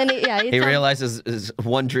 and then, He realizes his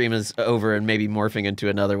one dream is over and maybe morphing into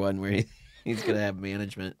another one where he's gonna have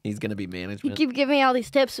management. He's gonna be You management. keep giving me all these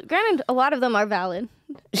tips. Granted, a lot of them are valid.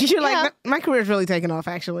 You're like, Yeah. my career's really taken off,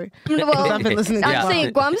 actually. Well, I've been listening to I'm Yeah. Guam.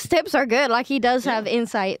 saying Guam's tips are good. Like, he does have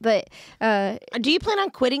insight, but Do you plan on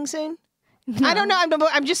quitting soon? I don't know.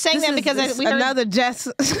 I'm just saying This that is because we heard another Jess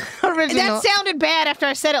original. that sounded bad after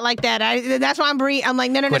I said it like that. That's why I'm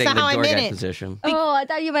like, no, that's Quitting not the how I door meant guy it. position. oh, I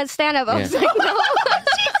thought you meant stand up. I was Yeah. like, no.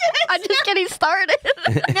 I'm just getting started.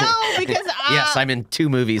 No, because Yes, I'm in 2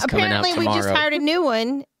 movies coming out apparently we tomorrow. just hired a new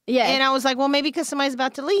one. Yeah. And I was like, well, maybe because somebody's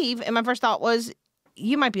about to leave. And my first thought was,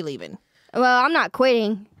 you might be leaving. Well, I'm not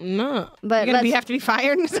quitting, No. but You're gonna let's- have to be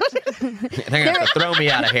fired. They're gonna have to throw me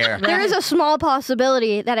out of here. there is a small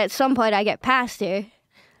possibility that at some point I get past here.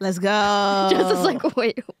 Let's go. Just as like,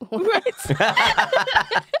 wait, what?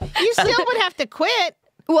 You still would have to quit.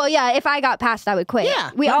 Well, yeah, if I got past, I would quit.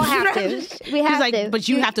 Yeah. We all have to. We He's have like, to. but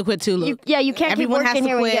you have to quit too, Luke. You can't Everyone keep has working to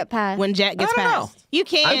here when you quit get past. when Jack gets I don't know. passed. You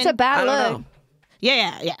can't. It's a bad I don't look. know.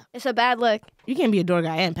 Yeah. It's a bad look. You can't be a door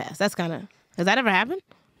guy and pass. That's kind of. Has that ever happened?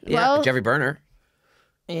 Yeah, Well- Jeffrey Burner.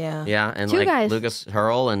 Yeah. Yeah, and Two like guys. Lucas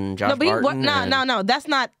Hurl and Josh No, but Barton. no.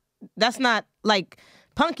 That's not like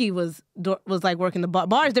Punky was like working the bar.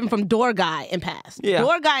 Bar is different from door guy and pass. Yeah.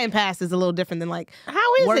 Door guy and pass is a little different than like.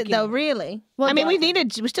 How is working. it though? Really? Well, I mean, we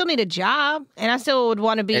still need a job, and I still would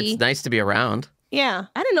want to be. It's nice to be around. Yeah.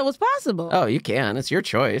 I didn't know it was possible. Oh, you can. It's your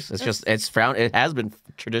choice. It's just it's frowned. It has been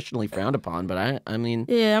traditionally frowned upon, but I mean,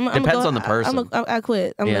 Yeah, depends on the person. I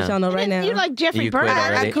quit. I'm gonna Yeah. let y'all know right now. You like Jeffrey You quit Burner?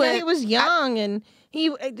 already? I quit. He was young, and he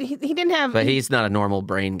didn't have. but he's not a normal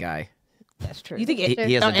brain guy. That's true. You think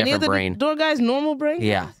He has a are any different of the brain. door guys normal brain?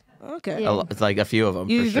 Yeah, Okay. Yeah. it's like a few of them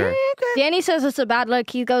You for sure. okay. Danny says it's a bad look.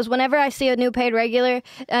 He goes, whenever I see a new paid regular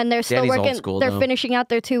and they're still Danny's old working, school, they're though. finishing out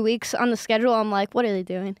their 2 weeks on the schedule. I'm like, what are they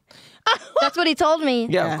doing? That's what he told me.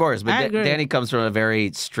 Yeah, Yeah, of course. But I agree. Danny comes from a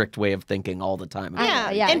very strict way of thinking all the time. Yeah.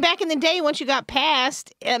 Yeah. And back in the day, once you got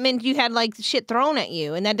passed, I mean, you had like shit thrown at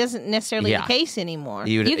you, and that doesn't necessarily Yeah. the case anymore.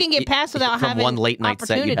 You'd- You can get passed without from having one late night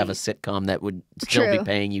set. You'd have a opportunity. sitcom that would still True. be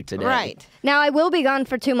paying you today. Right. Now, I will be gone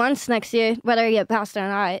for 2 months next year, whether I get passed or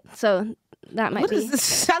not. So that might What be. is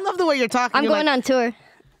this? I love the way you're talking. I'm You're going like, on tour.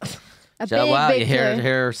 A So, wow, big you tour.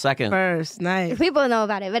 hear second. first. Nice. People know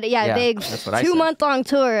about it, but yeah, Yeah, big that's what I said. 2-month-long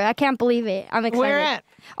tour. I can't believe it. I'm excited. Where at?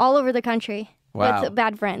 All over the country Wow. with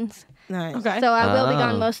bad friends. Nice. Okay. So I will be Oh.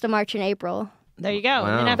 gone most of March and April. There you go.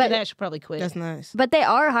 Wow. And after But- that, she'll probably quit. That's nice. But they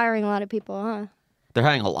are hiring a lot of people, huh? They're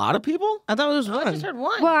hiring a lot of people. I thought it was I one. just heard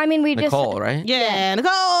one. Well, I mean, we Nicole, just. right? Yeah,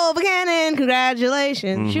 Nicole Buchanan.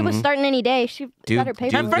 Congratulations. She was starting any day. She Do- got her do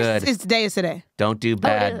Her paper. good. first day is today. Don't do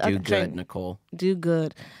bad, is? do Okay. good, Nicole. Do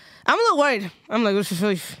good. I'm a little worried. I'm like, I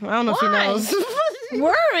don't know if she Why? knows.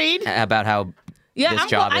 Worried. About how Yeah, this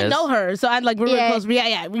job I is. know her, so I'd like we're really Yeah. close.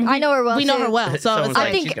 Yeah. I know her well, We know too. her well, so Someone's it's like,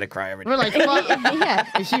 like think- she's gonna cry every we're day. like, fuck. Yeah.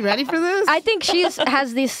 Is she ready for this? I think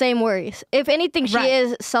has these same worries. If anything, she Right.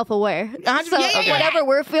 is self-aware. So Yeah. whatever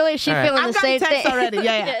we're feeling, she's All right. feeling I've the same gotten text thing. already.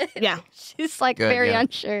 Yeah. She's like Good, very yeah.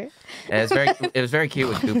 unsure. And it was very cute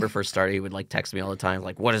when Cooper first started. He would like text me all the time,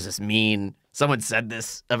 like, "What does this mean? Someone said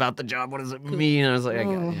this about the job. What does it mean?" And I was like,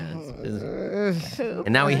 and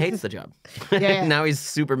now he hates the job. Yeah. Now he's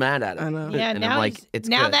super mad at it. I know. Yeah, and now I'm like, he's- it's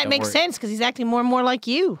now good, that don't makes worry. sense because he's acting more and more like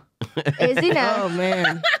you. Is he now? Oh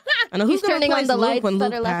man. I know He's who's gonna turning on replace the Luke lights when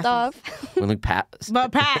that Luke are left passes? off. When Luke passed.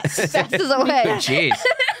 But pass. Passes away. Jeez.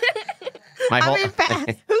 My whole, Who's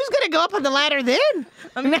gonna go up on the ladder then?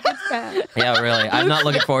 yeah, really. I'm not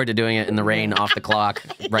looking forward to doing it in the rain off the clock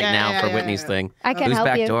right Yeah, now yeah, for yeah, Whitney's yeah. thing. I can Who's help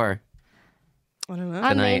back you. door? I don't know.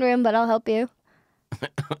 I'm main Tonight. room, but I'll help you.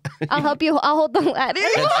 I'll help you. I'll hold the ladder.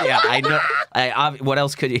 Yeah, I know. What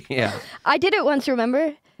else could you? Yeah. I did it once,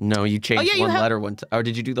 remember? No, you changed yeah, you one have- letter one time. Or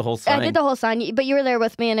did you do the whole sign? I did the whole sign, but you were there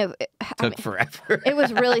with me, and it Took forever. it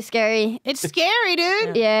was really scary. It's scary,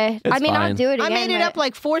 dude. Yeah, I mean, I'll fine. do it I again. made it but up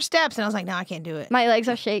like 4 steps, and I was like, no, I can't do it. my legs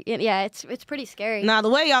are shaking. Yeah, it's pretty scary. Now the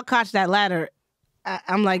way y'all cotch that ladder,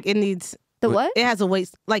 I'm like it needs. The what? It has a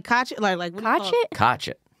waist. Like cotch it. Like what do you Catch call it? Koch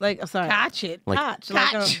it. Like I'm sorry. Catch it. Like- Cotch. Like,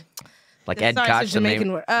 Catch. Like Ed sorry, Koch. it's a the Jamaican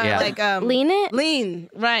name- word. yeah. Like Lean it. lean.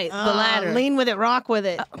 Right. the ladder. Lean with it, rock with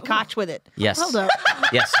it, Koch with it. Yes. Hold up.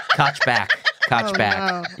 Yes. Koch back. Koch Oh,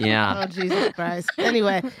 back. no. Yeah. Oh Jesus Christ.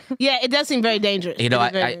 Anyway, yeah, it does seem very dangerous. You know, It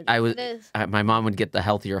is very dangerous. I was. It is. My mom would get the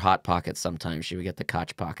healthier hot pockets sometimes. She would get the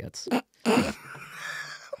Koch pockets.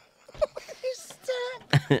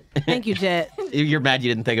 Thank you, Jet. You're mad you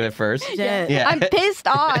didn't think of it first. Jet. Yeah. I'm pissed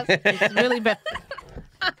off. It's really bad.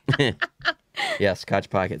 Yes, Koch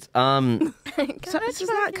pockets. So this is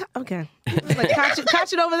not okay. It's like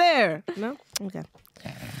catch it over there. No. Okay.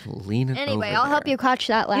 Lean it Anyway, over I'll help there. you catch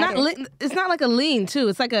that ladder. It's not like a lean too.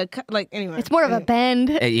 It's like anyway. It's more of a bend.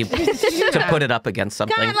 To put it up against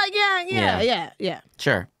something. kind of like yeah.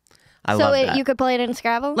 Sure. I So love that. you could play it in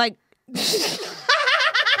Scrabble? Like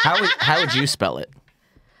How would you spell it?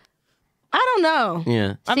 I don't know.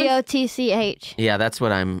 Yeah. COTCH. Yeah, that's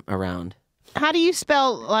what I'm around. How do you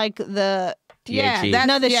spell like the Yeah, THE. that's-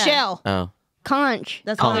 no the yeah. shell? Oh. Conch.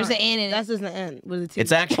 That's Oh, there's an N in it. That's just an N with a T.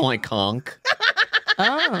 It's actually conch.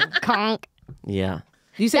 oh. Conch. Yeah.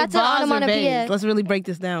 You say That's an vase or onomatopoeia. vase? Let's really break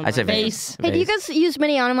this down. I say Vase. vase. Hey, do you guys use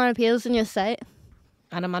many onomatopoeias in your site?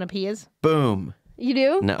 Onomatopoeias. Boom. You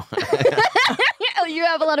do? No. Oh, you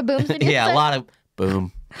have a lot of booms in your Yeah, site? a lot of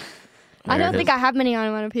boom. I There don't it think is. I have many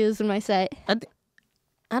onomatopoeias in my set.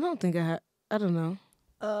 I don't think I have. I don't know.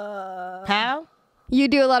 Pow? You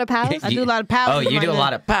do a lot of pows? I do a lot of pows. Oh, you do a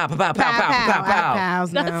lot of pow, pow, pow, pow, pow, pow, I have pow.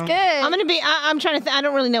 pows now. That's good. I'm gonna be. I'm trying to. I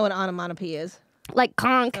don't really know what onomatopoeia is. Like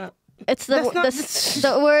conch. It's the That's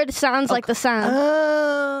not- the word sounds like the sound.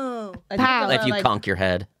 Oh. I think Pow. of, If you conk your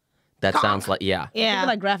head, that sounds like, yeah. I think Yeah. of,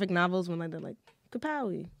 like graphic novels when they're like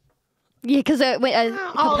kapowie. Yeah, because all of them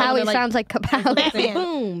kapowie are like- sounds like kapowie. Batman.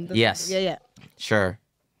 Boom. Yes. Yeah. Sure.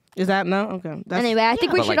 Is that no? Okay. That's, Anyway, I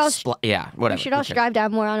think we But should like, all yeah, whatever. we should all Who cares? strive to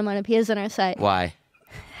have more onomatopoeias in our site Why?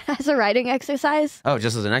 as a writing exercise. Oh,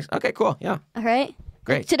 just as an okay, cool. Yeah. All right.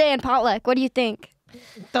 Great. Today in potluck, what do you think?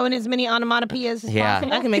 Throw in as many onomatopoeias as Yeah.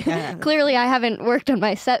 possible. I can make that happen. Clearly, I haven't worked on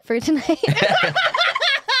my set for tonight.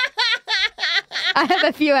 I have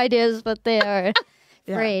a few ideas, but they are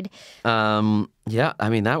frayed. Yeah, I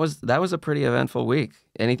mean that was a pretty eventful week.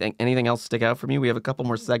 Anything else stick out from you? We have a couple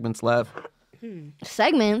more segments left.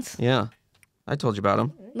 Segments? Yeah. I told you about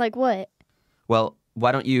them. Like what? Well,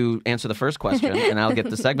 why don't you answer the first question and I'll get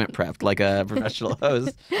the segment prepped like a professional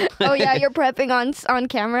host. Oh yeah, you're prepping on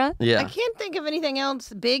camera. I Yeah. can't think of anything else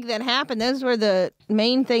big that happened. Those were the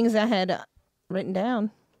main things I had written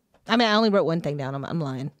down. I mean, I only wrote one thing down. I'm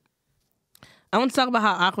lying. I want to talk about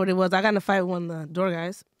how awkward it was. I got in a fight with one of the door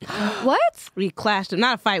guys. What? We clashed.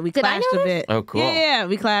 Not a fight. We Did I clashed know a this? bit. Oh, cool. Yeah,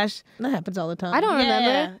 we clashed. That happens all the time. I don't remember.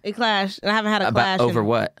 Yeah, we clashed. And I haven't had a About clash. over in-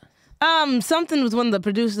 what? Something was one of the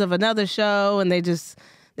producers of another show, and they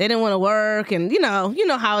didn't want to work, and you know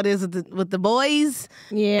how it is with the boys.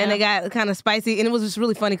 Yeah. And they got kind of spicy, and it was just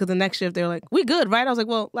really funny because the next shift they were like, "We good, right?" I was like,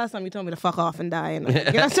 "Well, last time you told me to fuck off and die." And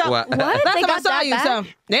so, What? What? last They time I got saw that you, bad? so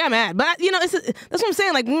they got mad. But that's what I'm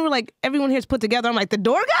saying. Like when we were like everyone here's put together, I'm like the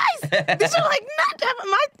door guys. These are like not am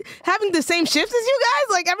I having the same shift as you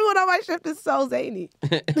guys? Like everyone on my shift is so zany.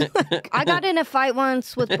 I got in a fight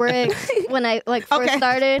once with Briggs when I first Okay.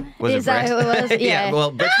 started. Was Is it that Briggs? who it was? Yeah.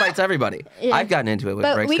 Well, Briggs fights everybody. Yeah. I've gotten into it with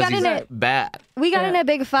But Briggs we because got he's in it- bad. We got in a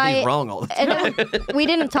big fight. He's wrong all the time. And then we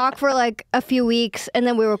didn't talk for like a few weeks, and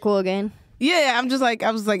then we were cool again. Yeah, I was like,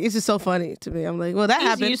 it's just so funny to me. I'm like, well, that He's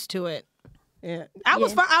happened. used to it. Yeah, I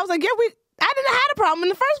was fine. I was like, I didn't have a problem in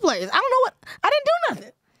the first place. I don't know I didn't do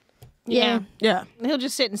nothing. Yeah. Yeah. He'll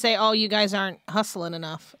just sit and say, "Oh, you guys aren't hustling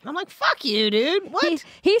enough." I'm like, "Fuck you, dude." What?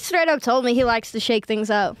 He straight up told me he likes to shake things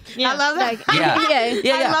up. Yeah. I love that. Like,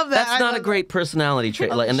 yeah. I love that. That's I not a love great personality trait.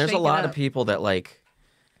 Like, and there's a shake it lot of up. people that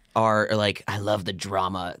are like, I love the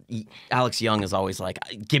drama. Alex Young is always like,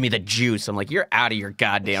 give me the juice. I'm like, you're out of your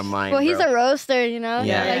goddamn mind. Well, he's bro. a roaster, you know.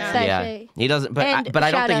 Yeah, He likes that yeah. shit. He doesn't, but And I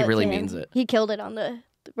don't shout think he out really to him. means it. He killed it on the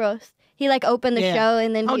roast. He opened the Yeah. show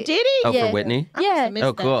and then Oh, he, did he? Oh, Yeah. for Whitney? Yeah.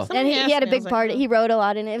 Oh, cool. And he had a big party. He wrote a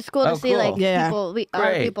lot in it. It was cool Oh, to see cool. like Yeah. people.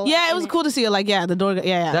 Great. People Yeah, it in was cool to see it. Like, the door.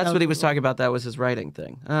 Yeah. That's what he was talking about. That was his writing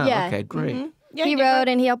thing. Oh, Yeah. okay, great. Yeah, He wrote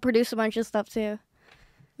and he helped produce a bunch of stuff too.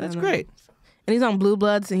 That's great. And he's on Blue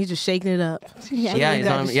Bloods, and he's just shaking it up. Yeah, he's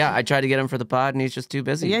on. Yeah, I tried to get him for the pod, and he's just too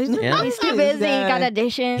busy. Yeah, he's Too busy. Got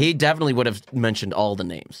auditions. He definitely would have mentioned all the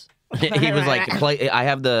names. He was like, I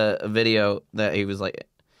have the video that he was like,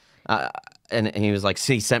 and he was like,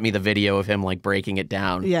 he sent me the video of him like breaking it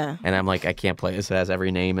down. Yeah. And I'm like, I can't play this. It has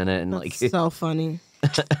every name in it, and like, So funny.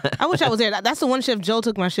 I wish I was there. That's the one shift Joel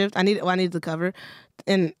took my shift. I needed to cover,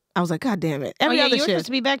 and I was like, God damn it! Oh, Every yeah, other you were shift. supposed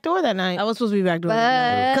to be back door that night. I was supposed to be back doing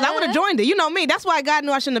it because I would have joined it. You know me. That's why God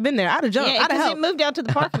knew I shouldn't have been there. I'd have jumped. Yeah, I'd have because it helped. moved out to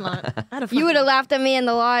the parking lot. I'd have You would have fucking- laughed at me in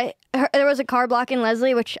the lot. There was a car blocking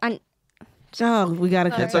Leslie, which Oh, we gotta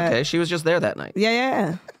cut it's that. okay. She was just there that night.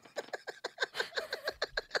 Yeah.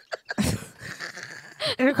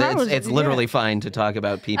 Her car was- It's yeah. literally fine to talk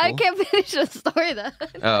about people. I can't finish the story though.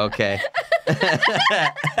 Oh, okay.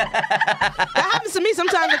 That happens to me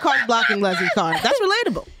sometimes. The car's blocking Leslie's car. That's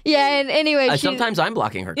relatable. Yeah, and anyway, she, Sometimes I'm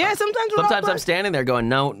blocking her. Yeah, car. sometimes we're all Sometimes I'm blocking- standing there going,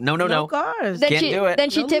 no. No cars. then can't she do it. then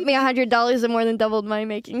she tipped me $100 and more than doubled my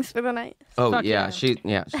makings for the night. Oh Fuck yeah, yeah. she's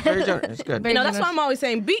very generous. It's good. You know, that's why I'm always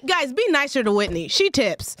saying, guys, be nicer to Whitney. She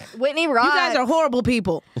tips. Whitney rocks. You guys are horrible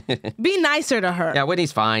people. Be nicer to her. Yeah,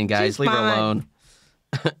 Whitney's fine, guys. She's Leave her fine. alone.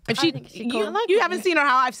 If she, think she you, cool. you haven't seen her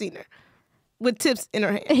how I've seen her, with tips in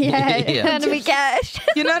her hand. Yeah, Yeah. enemy cash.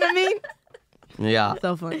 You know what I mean? Yeah.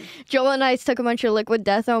 So funny. Joel and I took a bunch of liquid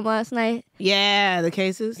death home last night. Yeah, the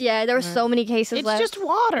cases. Yeah, there were so many cases It's left. just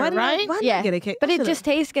water, Why didn't I- right? why didn't I yeah, get a case? but I it should've- just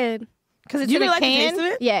tastes good. Because it's Do you in really a like the can. taste of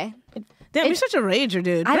it? Yeah, Damn, you're such a rager,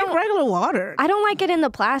 dude. I Drink don't- regular water. I don't like it in the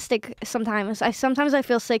plastic. Sometimes I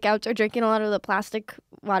feel sick after drinking a lot of the plastic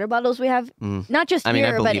water bottles we have. Not just I mean, I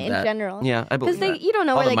here, but believe in that. general. Yeah, I believe because that. you don't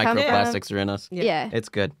know All where the they come from. microplastics are in us. Yeah. It's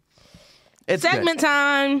good. It's Segment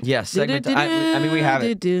time. Yeah, segment time. I mean, we have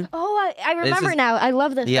it. Do-do-do. Oh, I remember now. I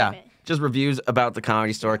love this Yeah. segment. just reviews about the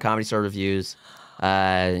Comedy Store reviews.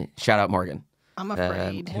 Shout out Morgan. I'm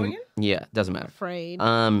afraid. Yeah, doesn't matter. Afraid.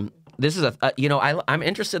 This is I'm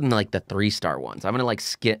interested in like the 3-star ones. I'm gonna like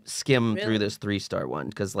skim through this 3-star one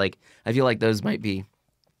because like I feel like those might be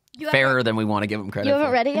fairer than we want to give them credit. You haven't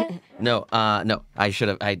for. read it yet? No, no. I should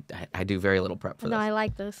have. I do very little prep for this. No, I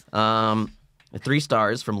like this. 3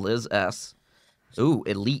 stars from Liz S. Ooh,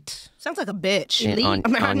 elite. Sounds like a bitch. Elite.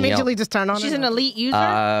 I immediately just turned on. She's an elite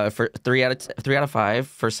user. For 3 out of 5.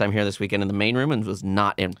 First time here this weekend in the main room and was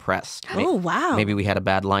not impressed. Oh wow. Maybe we had a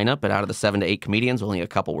bad lineup, but out of the 7 to 8 comedians, only a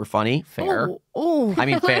couple were funny. Fair. Oh. I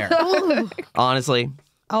mean, fair. Honestly.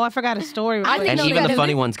 Oh, I forgot a story. I think And no, even the that-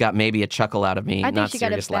 funny ones got maybe a chuckle out of me, I think not she got a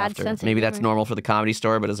serious bad laughter. sense of Maybe that's humor. normal for the Comedy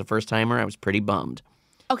Store, but as a first timer, I was pretty bummed.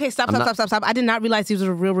 Okay, stop. I did not realize these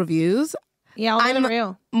were real reviews. Yeah, I'm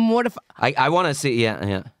real. Mortified. I want to see, yeah.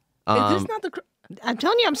 Is this not the? I'm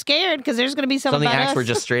telling you, I'm scared because there's going to be Some of the about acts us. were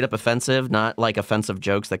just straight up offensive, not like offensive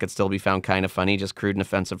jokes that could still be found kind of funny, just crude and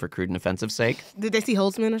offensive for crude and offensive sake. Did they see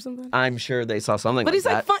Holtzman or something? I'm sure they saw something But like he's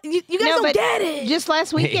like, that. fun. You guys No, don't but get it. Just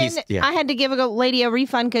last weekend, yeah. I had to give a lady a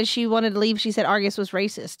refund because she wanted to leave. She said Argus was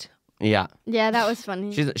racist. Yeah. Yeah, that was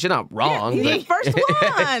funny. She's not wrong. He's the but, first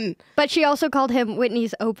one. But she also called him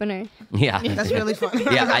Whitney's opener. yeah. That's really funny.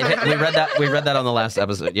 Yeah, we read that on the last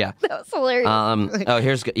episode. Yeah. That was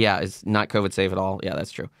hilarious. It's not COVID safe at all. Yeah,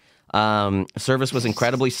 that's true. Service was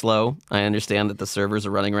incredibly slow. I understand that the servers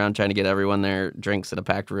are running around trying to get everyone their drinks in a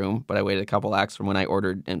packed room, but I waited a couple acts from when I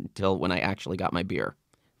ordered until when I actually got my beer.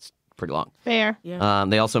 It's pretty long. Fair.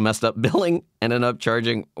 They also messed up billing, ended up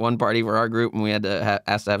charging one party for our group, and we had to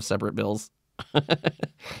ask to have separate bills.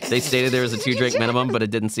 They stated there was a 2-drink minimum, but it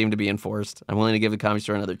didn't seem to be enforced. I'm willing to give the Comedy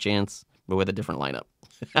Store another chance, but with a different lineup.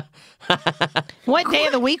 What day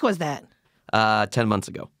of the week was that? 10 months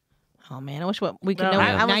ago. Oh man, I wish we could No, know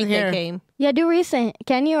I what wasn't night here. they came. Yeah, do recent.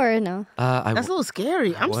 Can you or no? I That's a little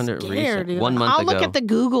scary. I'm wonder scared. recent. Dude. 1 month I'll ago. look at the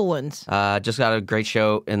Google ones. Just got a great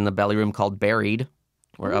show in the Belly Room called Buried,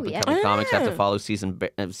 where Ooh, up and coming yeah. comics have to follow season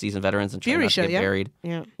veterans and try Fury not to show, get yeah. buried.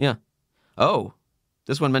 Yeah. Yeah. Oh,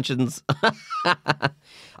 this one mentions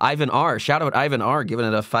Ivan R. Shout out Ivan R. Giving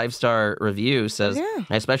it a 5-star review. Says, Yeah.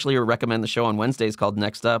 I especially recommend the show on Wednesdays called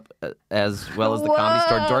Next Up, as well as the Comedy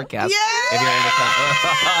Store Doorcast. Yeah! If you're into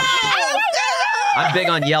I'm big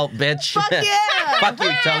on Yelp, bitch. Fuck yeah! Fuck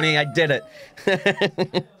you, Tony. I did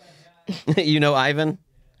it. You know Ivan?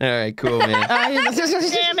 All right, cool, man. Damn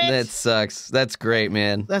it. That sucks. That's great,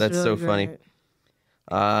 man. That's really so funny. great.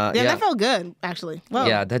 Yeah, that felt good, actually. Well,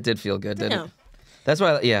 Yeah, that did feel good, didn't Yeah. it? That's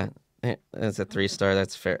why, yeah. That's a 3-star.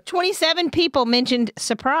 That's fair. 27 people mentioned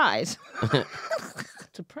surprise.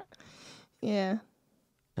 surprise. Yeah.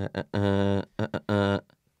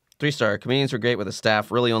 3-star. Comedians were great with the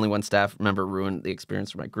staff. Really, only one staff member ruined the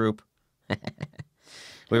experience for my group.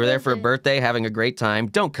 We were there for a birthday, having a great time.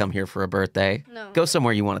 Don't come here for a birthday. No. Go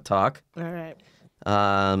somewhere you want to talk. All right.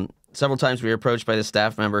 Several times we were approached by the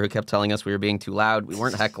staff member who kept telling us we were being too loud. We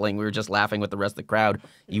weren't heckling. We were just laughing with the rest of the crowd.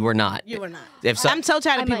 You were not. You were not. If so, I'm so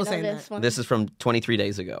tired I of might people know saying this that. one. this is from 23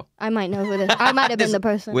 days ago. I might know who this. I might have been the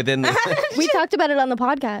person. Within the, We talked about it on the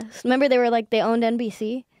podcast. Remember, they were like they owned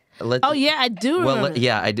NBC. Oh, yeah, I do Well, remember.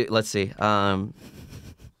 yeah, I do. Let's see.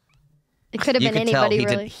 It could have You been could tell anybody he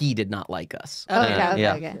really. he did not like us. Okay,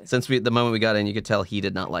 yeah. okay. Since the moment we got in, you could tell he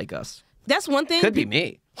did not like us. That's one thing. Could be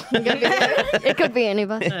me. It could be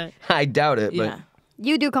anybody. I doubt it, Yeah.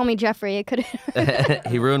 You do call me Jeffrey. It could. but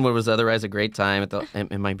he ruined what was otherwise a great time.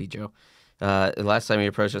 It might be Joe. The last time he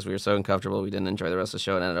approached us, we were so uncomfortable we didn't enjoy the rest of the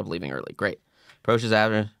show and ended up leaving early. Great. Approaches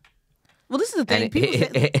after. Well, this is the thing. And People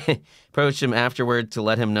say, approached him afterward to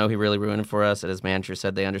let him know he really ruined it for us. And his manager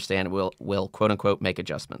said they understand and will quote unquote make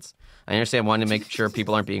adjustments. I understand wanting to make sure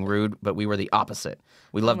people aren't being rude, but we were the opposite.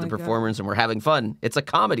 We love the performers and we're having fun. It's a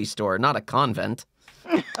comedy store, not a convent.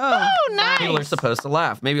 Oh, nice. People are supposed to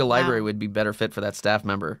laugh. Maybe a library would be better fit for that staff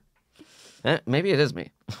member. Maybe it is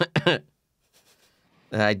me.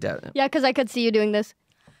 I doubt it. Yeah, because I could see you doing this.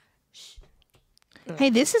 Hey,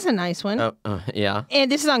 this is a nice one. Yeah.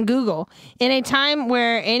 And this is on Google. In a time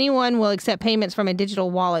where anyone will accept payments from a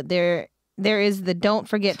digital wallet, there is the don't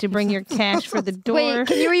forget to bring your cash for the door. Wait,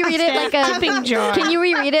 can you reread it like a tipping jar. Can you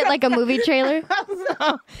reread it like a movie trailer?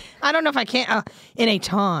 I don't know if I can. In a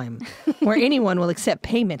time where anyone will accept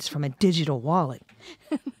payments from a digital wallet,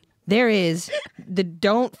 there is the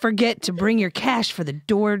don't forget to bring your cash for the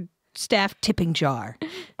door staff tipping jar!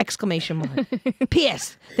 Exclamation mark.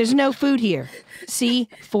 P.S. There's no food here. See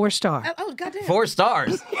 4 star. oh, goddamn. 4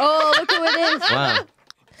 stars. Oh, look who it is. Wow.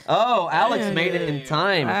 Oh, Alex made it in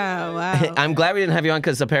time. Wow. I'm glad we didn't have you on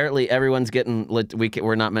because apparently everyone's getting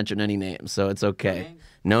we're not mentioning any names, so it's okay.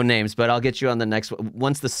 No names, but I'll get you on the next one.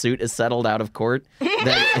 Once the suit is settled out of court,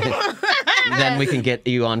 then we can get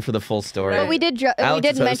you on for the full story. But we did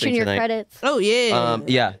mention your credits. Oh, yeah.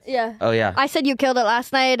 Yeah. Yeah. Oh, yeah. I said you killed it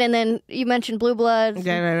last night, and then you mentioned Blue Bloods.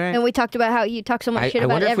 Okay, right. And we talked about how you talk so much shit I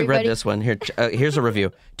about wonder if we everybody. read this one. Here, here's a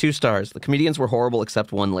review. 2 stars. The comedians were horrible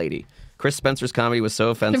except one lady. Chris Spencer's comedy was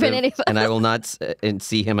so offensive, and I will not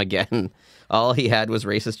see him again. All he had was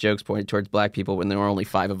racist jokes pointed towards black people when there were only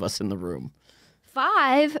 5 of us in the room.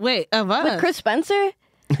 5? Wait, of us? With Chris Spencer?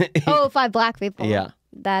 Oh, 5 black people. Yeah.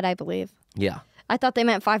 That I believe. Yeah. I thought they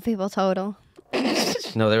meant 5 people total.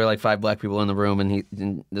 No, there were like 5 black people in the room,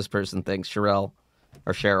 and this person thinks Cheryl.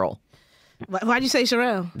 Why'd you say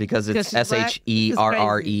Sherelle? Because it's Because she's black?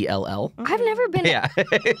 Sherrell. I've never been. Yeah.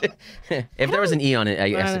 If there was an E on it,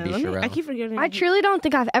 it has to be Cheryl. I keep forgetting. I truly don't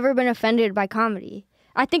think I've ever been offended by comedy.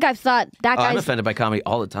 I think I've thought that I'm guy's. offended by comedy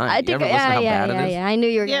all the time. I You think, ever listen to how yeah. bad it is? I knew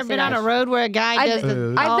you were You going ever to say been on that. a road where a guy does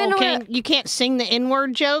the I've been okay, you can't sing the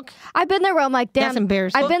N-word joke? I've been there where I'm like, damn. That's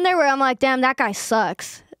embarrassing. I've been there where I'm like, damn, that guy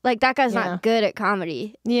sucks. Like, that guy's Yeah. not good at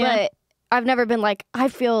comedy. Yeah. But I've never been like, I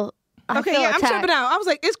feel Okay, feel yeah, I'm attacked. tripping out. I was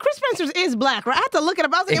like, Chris Spencer's is black, right? I had to look it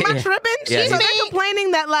up. I was like, am I tripping? Yeah, so he's- they're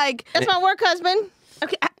complaining that, like, That's my work husband.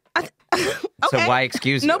 okay, So okay. why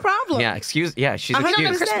excuse you? No problem. Yeah, she's I excused.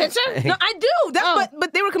 understand. Chris Spencer? No, I do. That's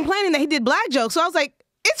but they were complaining that he did black jokes. So I was like,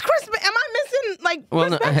 it's Chris. Am I missing like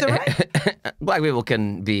Chris Spencer, right? Black people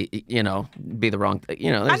can be the wrong. I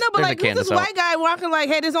know, but there's like, a who's this white guy walking like,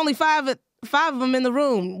 hey, there's only five of them in the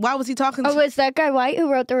room. Why was he talking? Oh, was that guy white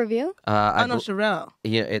who wrote the review? Oh no, Sherelle.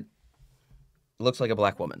 Yeah, it looks like a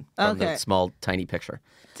black woman from the Okay. small, tiny picture.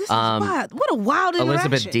 This is wild. What a wild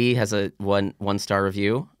interaction. Elizabeth D has a one-star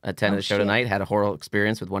review. Attended the show tonight. Had a horrible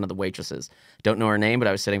experience with one of the waitresses. Don't know her name, but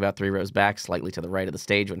I was sitting about 3 rows back, slightly to the right of the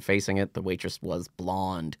stage. When facing it, the waitress was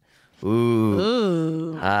blonde.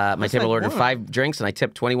 Ooh. My table ordered 5 drinks, and I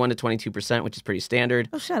tipped 21 to 22%, which is pretty standard.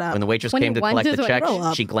 Oh, shut up. When the waitress came to 21 collect to the check,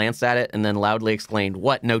 20. she glanced at it and then loudly exclaimed,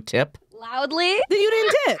 "What? No tip?" Loudly? Then you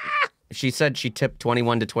didn't tip. She said she tipped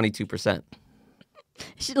 21 to 22%.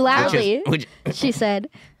 Loudly, Which, she said.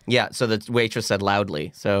 yeah, so the waitress said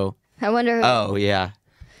loudly. So, I wonder. oh yeah,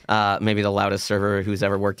 maybe the loudest server who's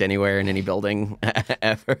ever worked anywhere in any building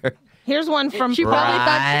ever. Here's one from. She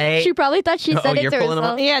probably thought she said it you're to pulling them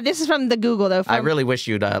herself. up? Yeah, this is from the Google though. I really wish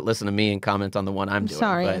you'd listen to me and comment on the one I'm doing.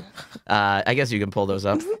 sorry. But I guess you can pull those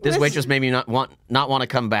up. This waitress made me not want to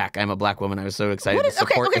come back. I'm a black woman. I was so excited to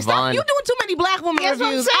support okay, stop. Yvonne. You doing too many black woman That's what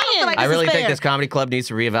I'm reviews. I don't feel saying. like I this really is think fair. this comedy club needs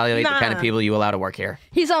to reevaluate the kind of Nah. people you allow to work here.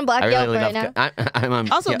 He's on Black I Yelp really right love. now. I'm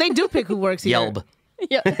on Also, they do pick who works here. Yelp.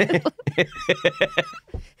 Yeah.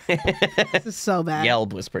 This is so bad.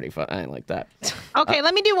 Yelp was pretty fun. I like that. Okay,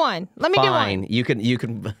 let me do one. Let me do one. Fine, you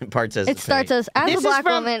can participate. It starts as a This black is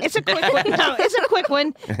from. woman. It's a quick one. No, it's a quick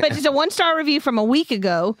one, but it's a 1-star review from a week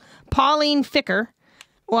ago. Pauline Ficker.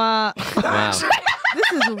 Wow. This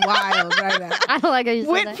is wild right now. I don't like how you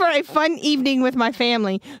said Went that. for a fun evening with my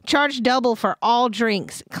family. Charged double for all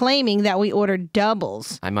drinks, claiming that we ordered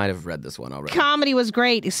doubles. I might have read this one already. Comedy was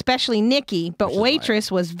great, especially Nikki, but waitress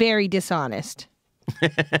was very dishonest. I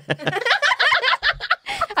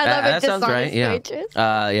love That it. sounds right. Yeah. Waitress.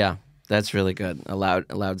 Yeah. That's really good. A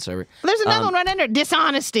loud server. There's another one right under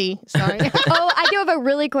dishonesty. Sorry. Oh, I do have a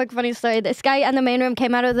really quick funny story. This guy in the main room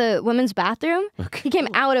came out of the women's bathroom. Okay. He came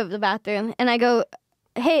out of the bathroom, and I go,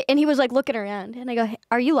 hey, and he was like looking around, and I go, hey,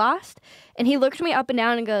 are you lost? And he looked me up and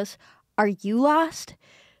down and goes, are you lost?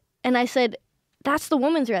 And I said, that's the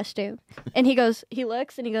women's restroom. And he goes, he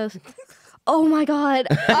looks and he goes, oh my God,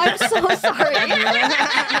 I'm so sorry. I go,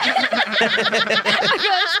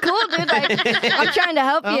 it's cool, dude. Like, I'm trying to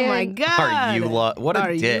help you. Oh my God. Are you what a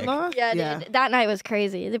Are dick. you lost? Yeah, dude, that night was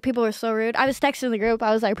crazy. The people were so rude. I was texting the group.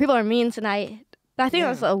 I was like, people are mean tonight. I think that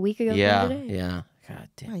was a week ago. Yeah. the other day. Yeah. God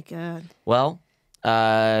damn. My God. Well,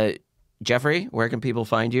 Jeffrey, where can people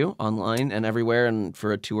find you online and everywhere and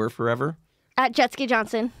for a tour forever? At Jetski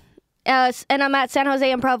Johnson. And I'm at San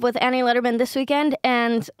Jose Improv with Annie Letterman this weekend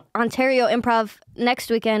and Ontario Improv next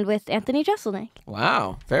weekend with Anthony Jeselnik.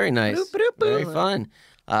 Wow. Very nice. Very fun.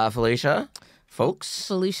 Felicia, folks.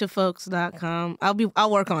 FeliciaFolks.com.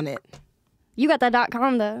 I'll work on it. You got that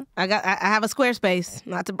 .com though. I have a Squarespace.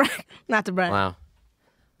 Not to brag. Not to brag. Wow.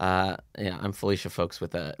 Yeah, I'm Felicia Folks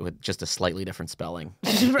with just a slightly different spelling.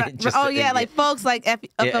 Right. Just Oh yeah, like folks, like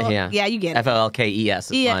yeah, you get it. FLKES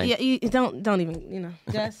is Yeah, fine. yeah. You don't even.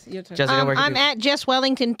 Jess, your turn. Jessica, where can I'm people- at Jess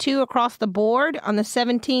Wellington 2 across the board on the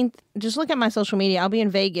 17th. Just look at my social media. I'll be in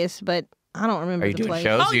Vegas, but I don't remember Are you the doing place.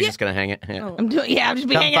 shows? Oh, or you're yeah. just gonna hang it. Yeah. Oh. I'm just be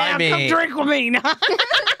Come hanging find out. me. Come drink with me.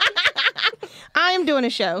 I am doing a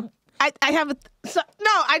show. I have a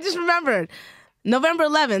I just remembered. November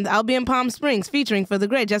 11th, I'll be in Palm Springs featuring for the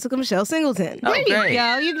great Jessica Michelle Singleton. Oh, There great. you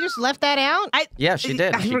go. You just left that out. Yeah, she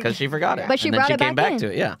did because she forgot it. But she and then brought she it came back back in.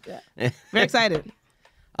 to it. Yeah. Very excited.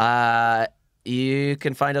 You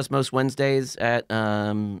can find us most Wednesdays at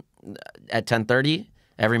 10:30.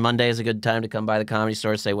 Every Monday is a good time to come by the Comedy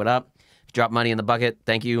Store, say what up. Drop money in the bucket.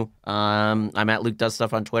 Thank you. I'm at Luke Does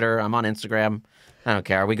Stuff on Twitter. I'm on Instagram. I don't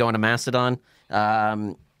care. Are we going to Mastodon?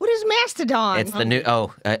 What is Mastodon? It's the new.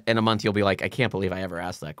 In a month you'll be like, I can't believe I ever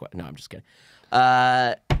asked that question. No, I'm just kidding.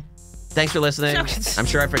 Thanks for listening. I'm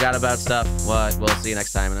sure I forgot about stuff. We'll see you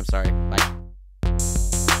next time, and I'm sorry. Bye.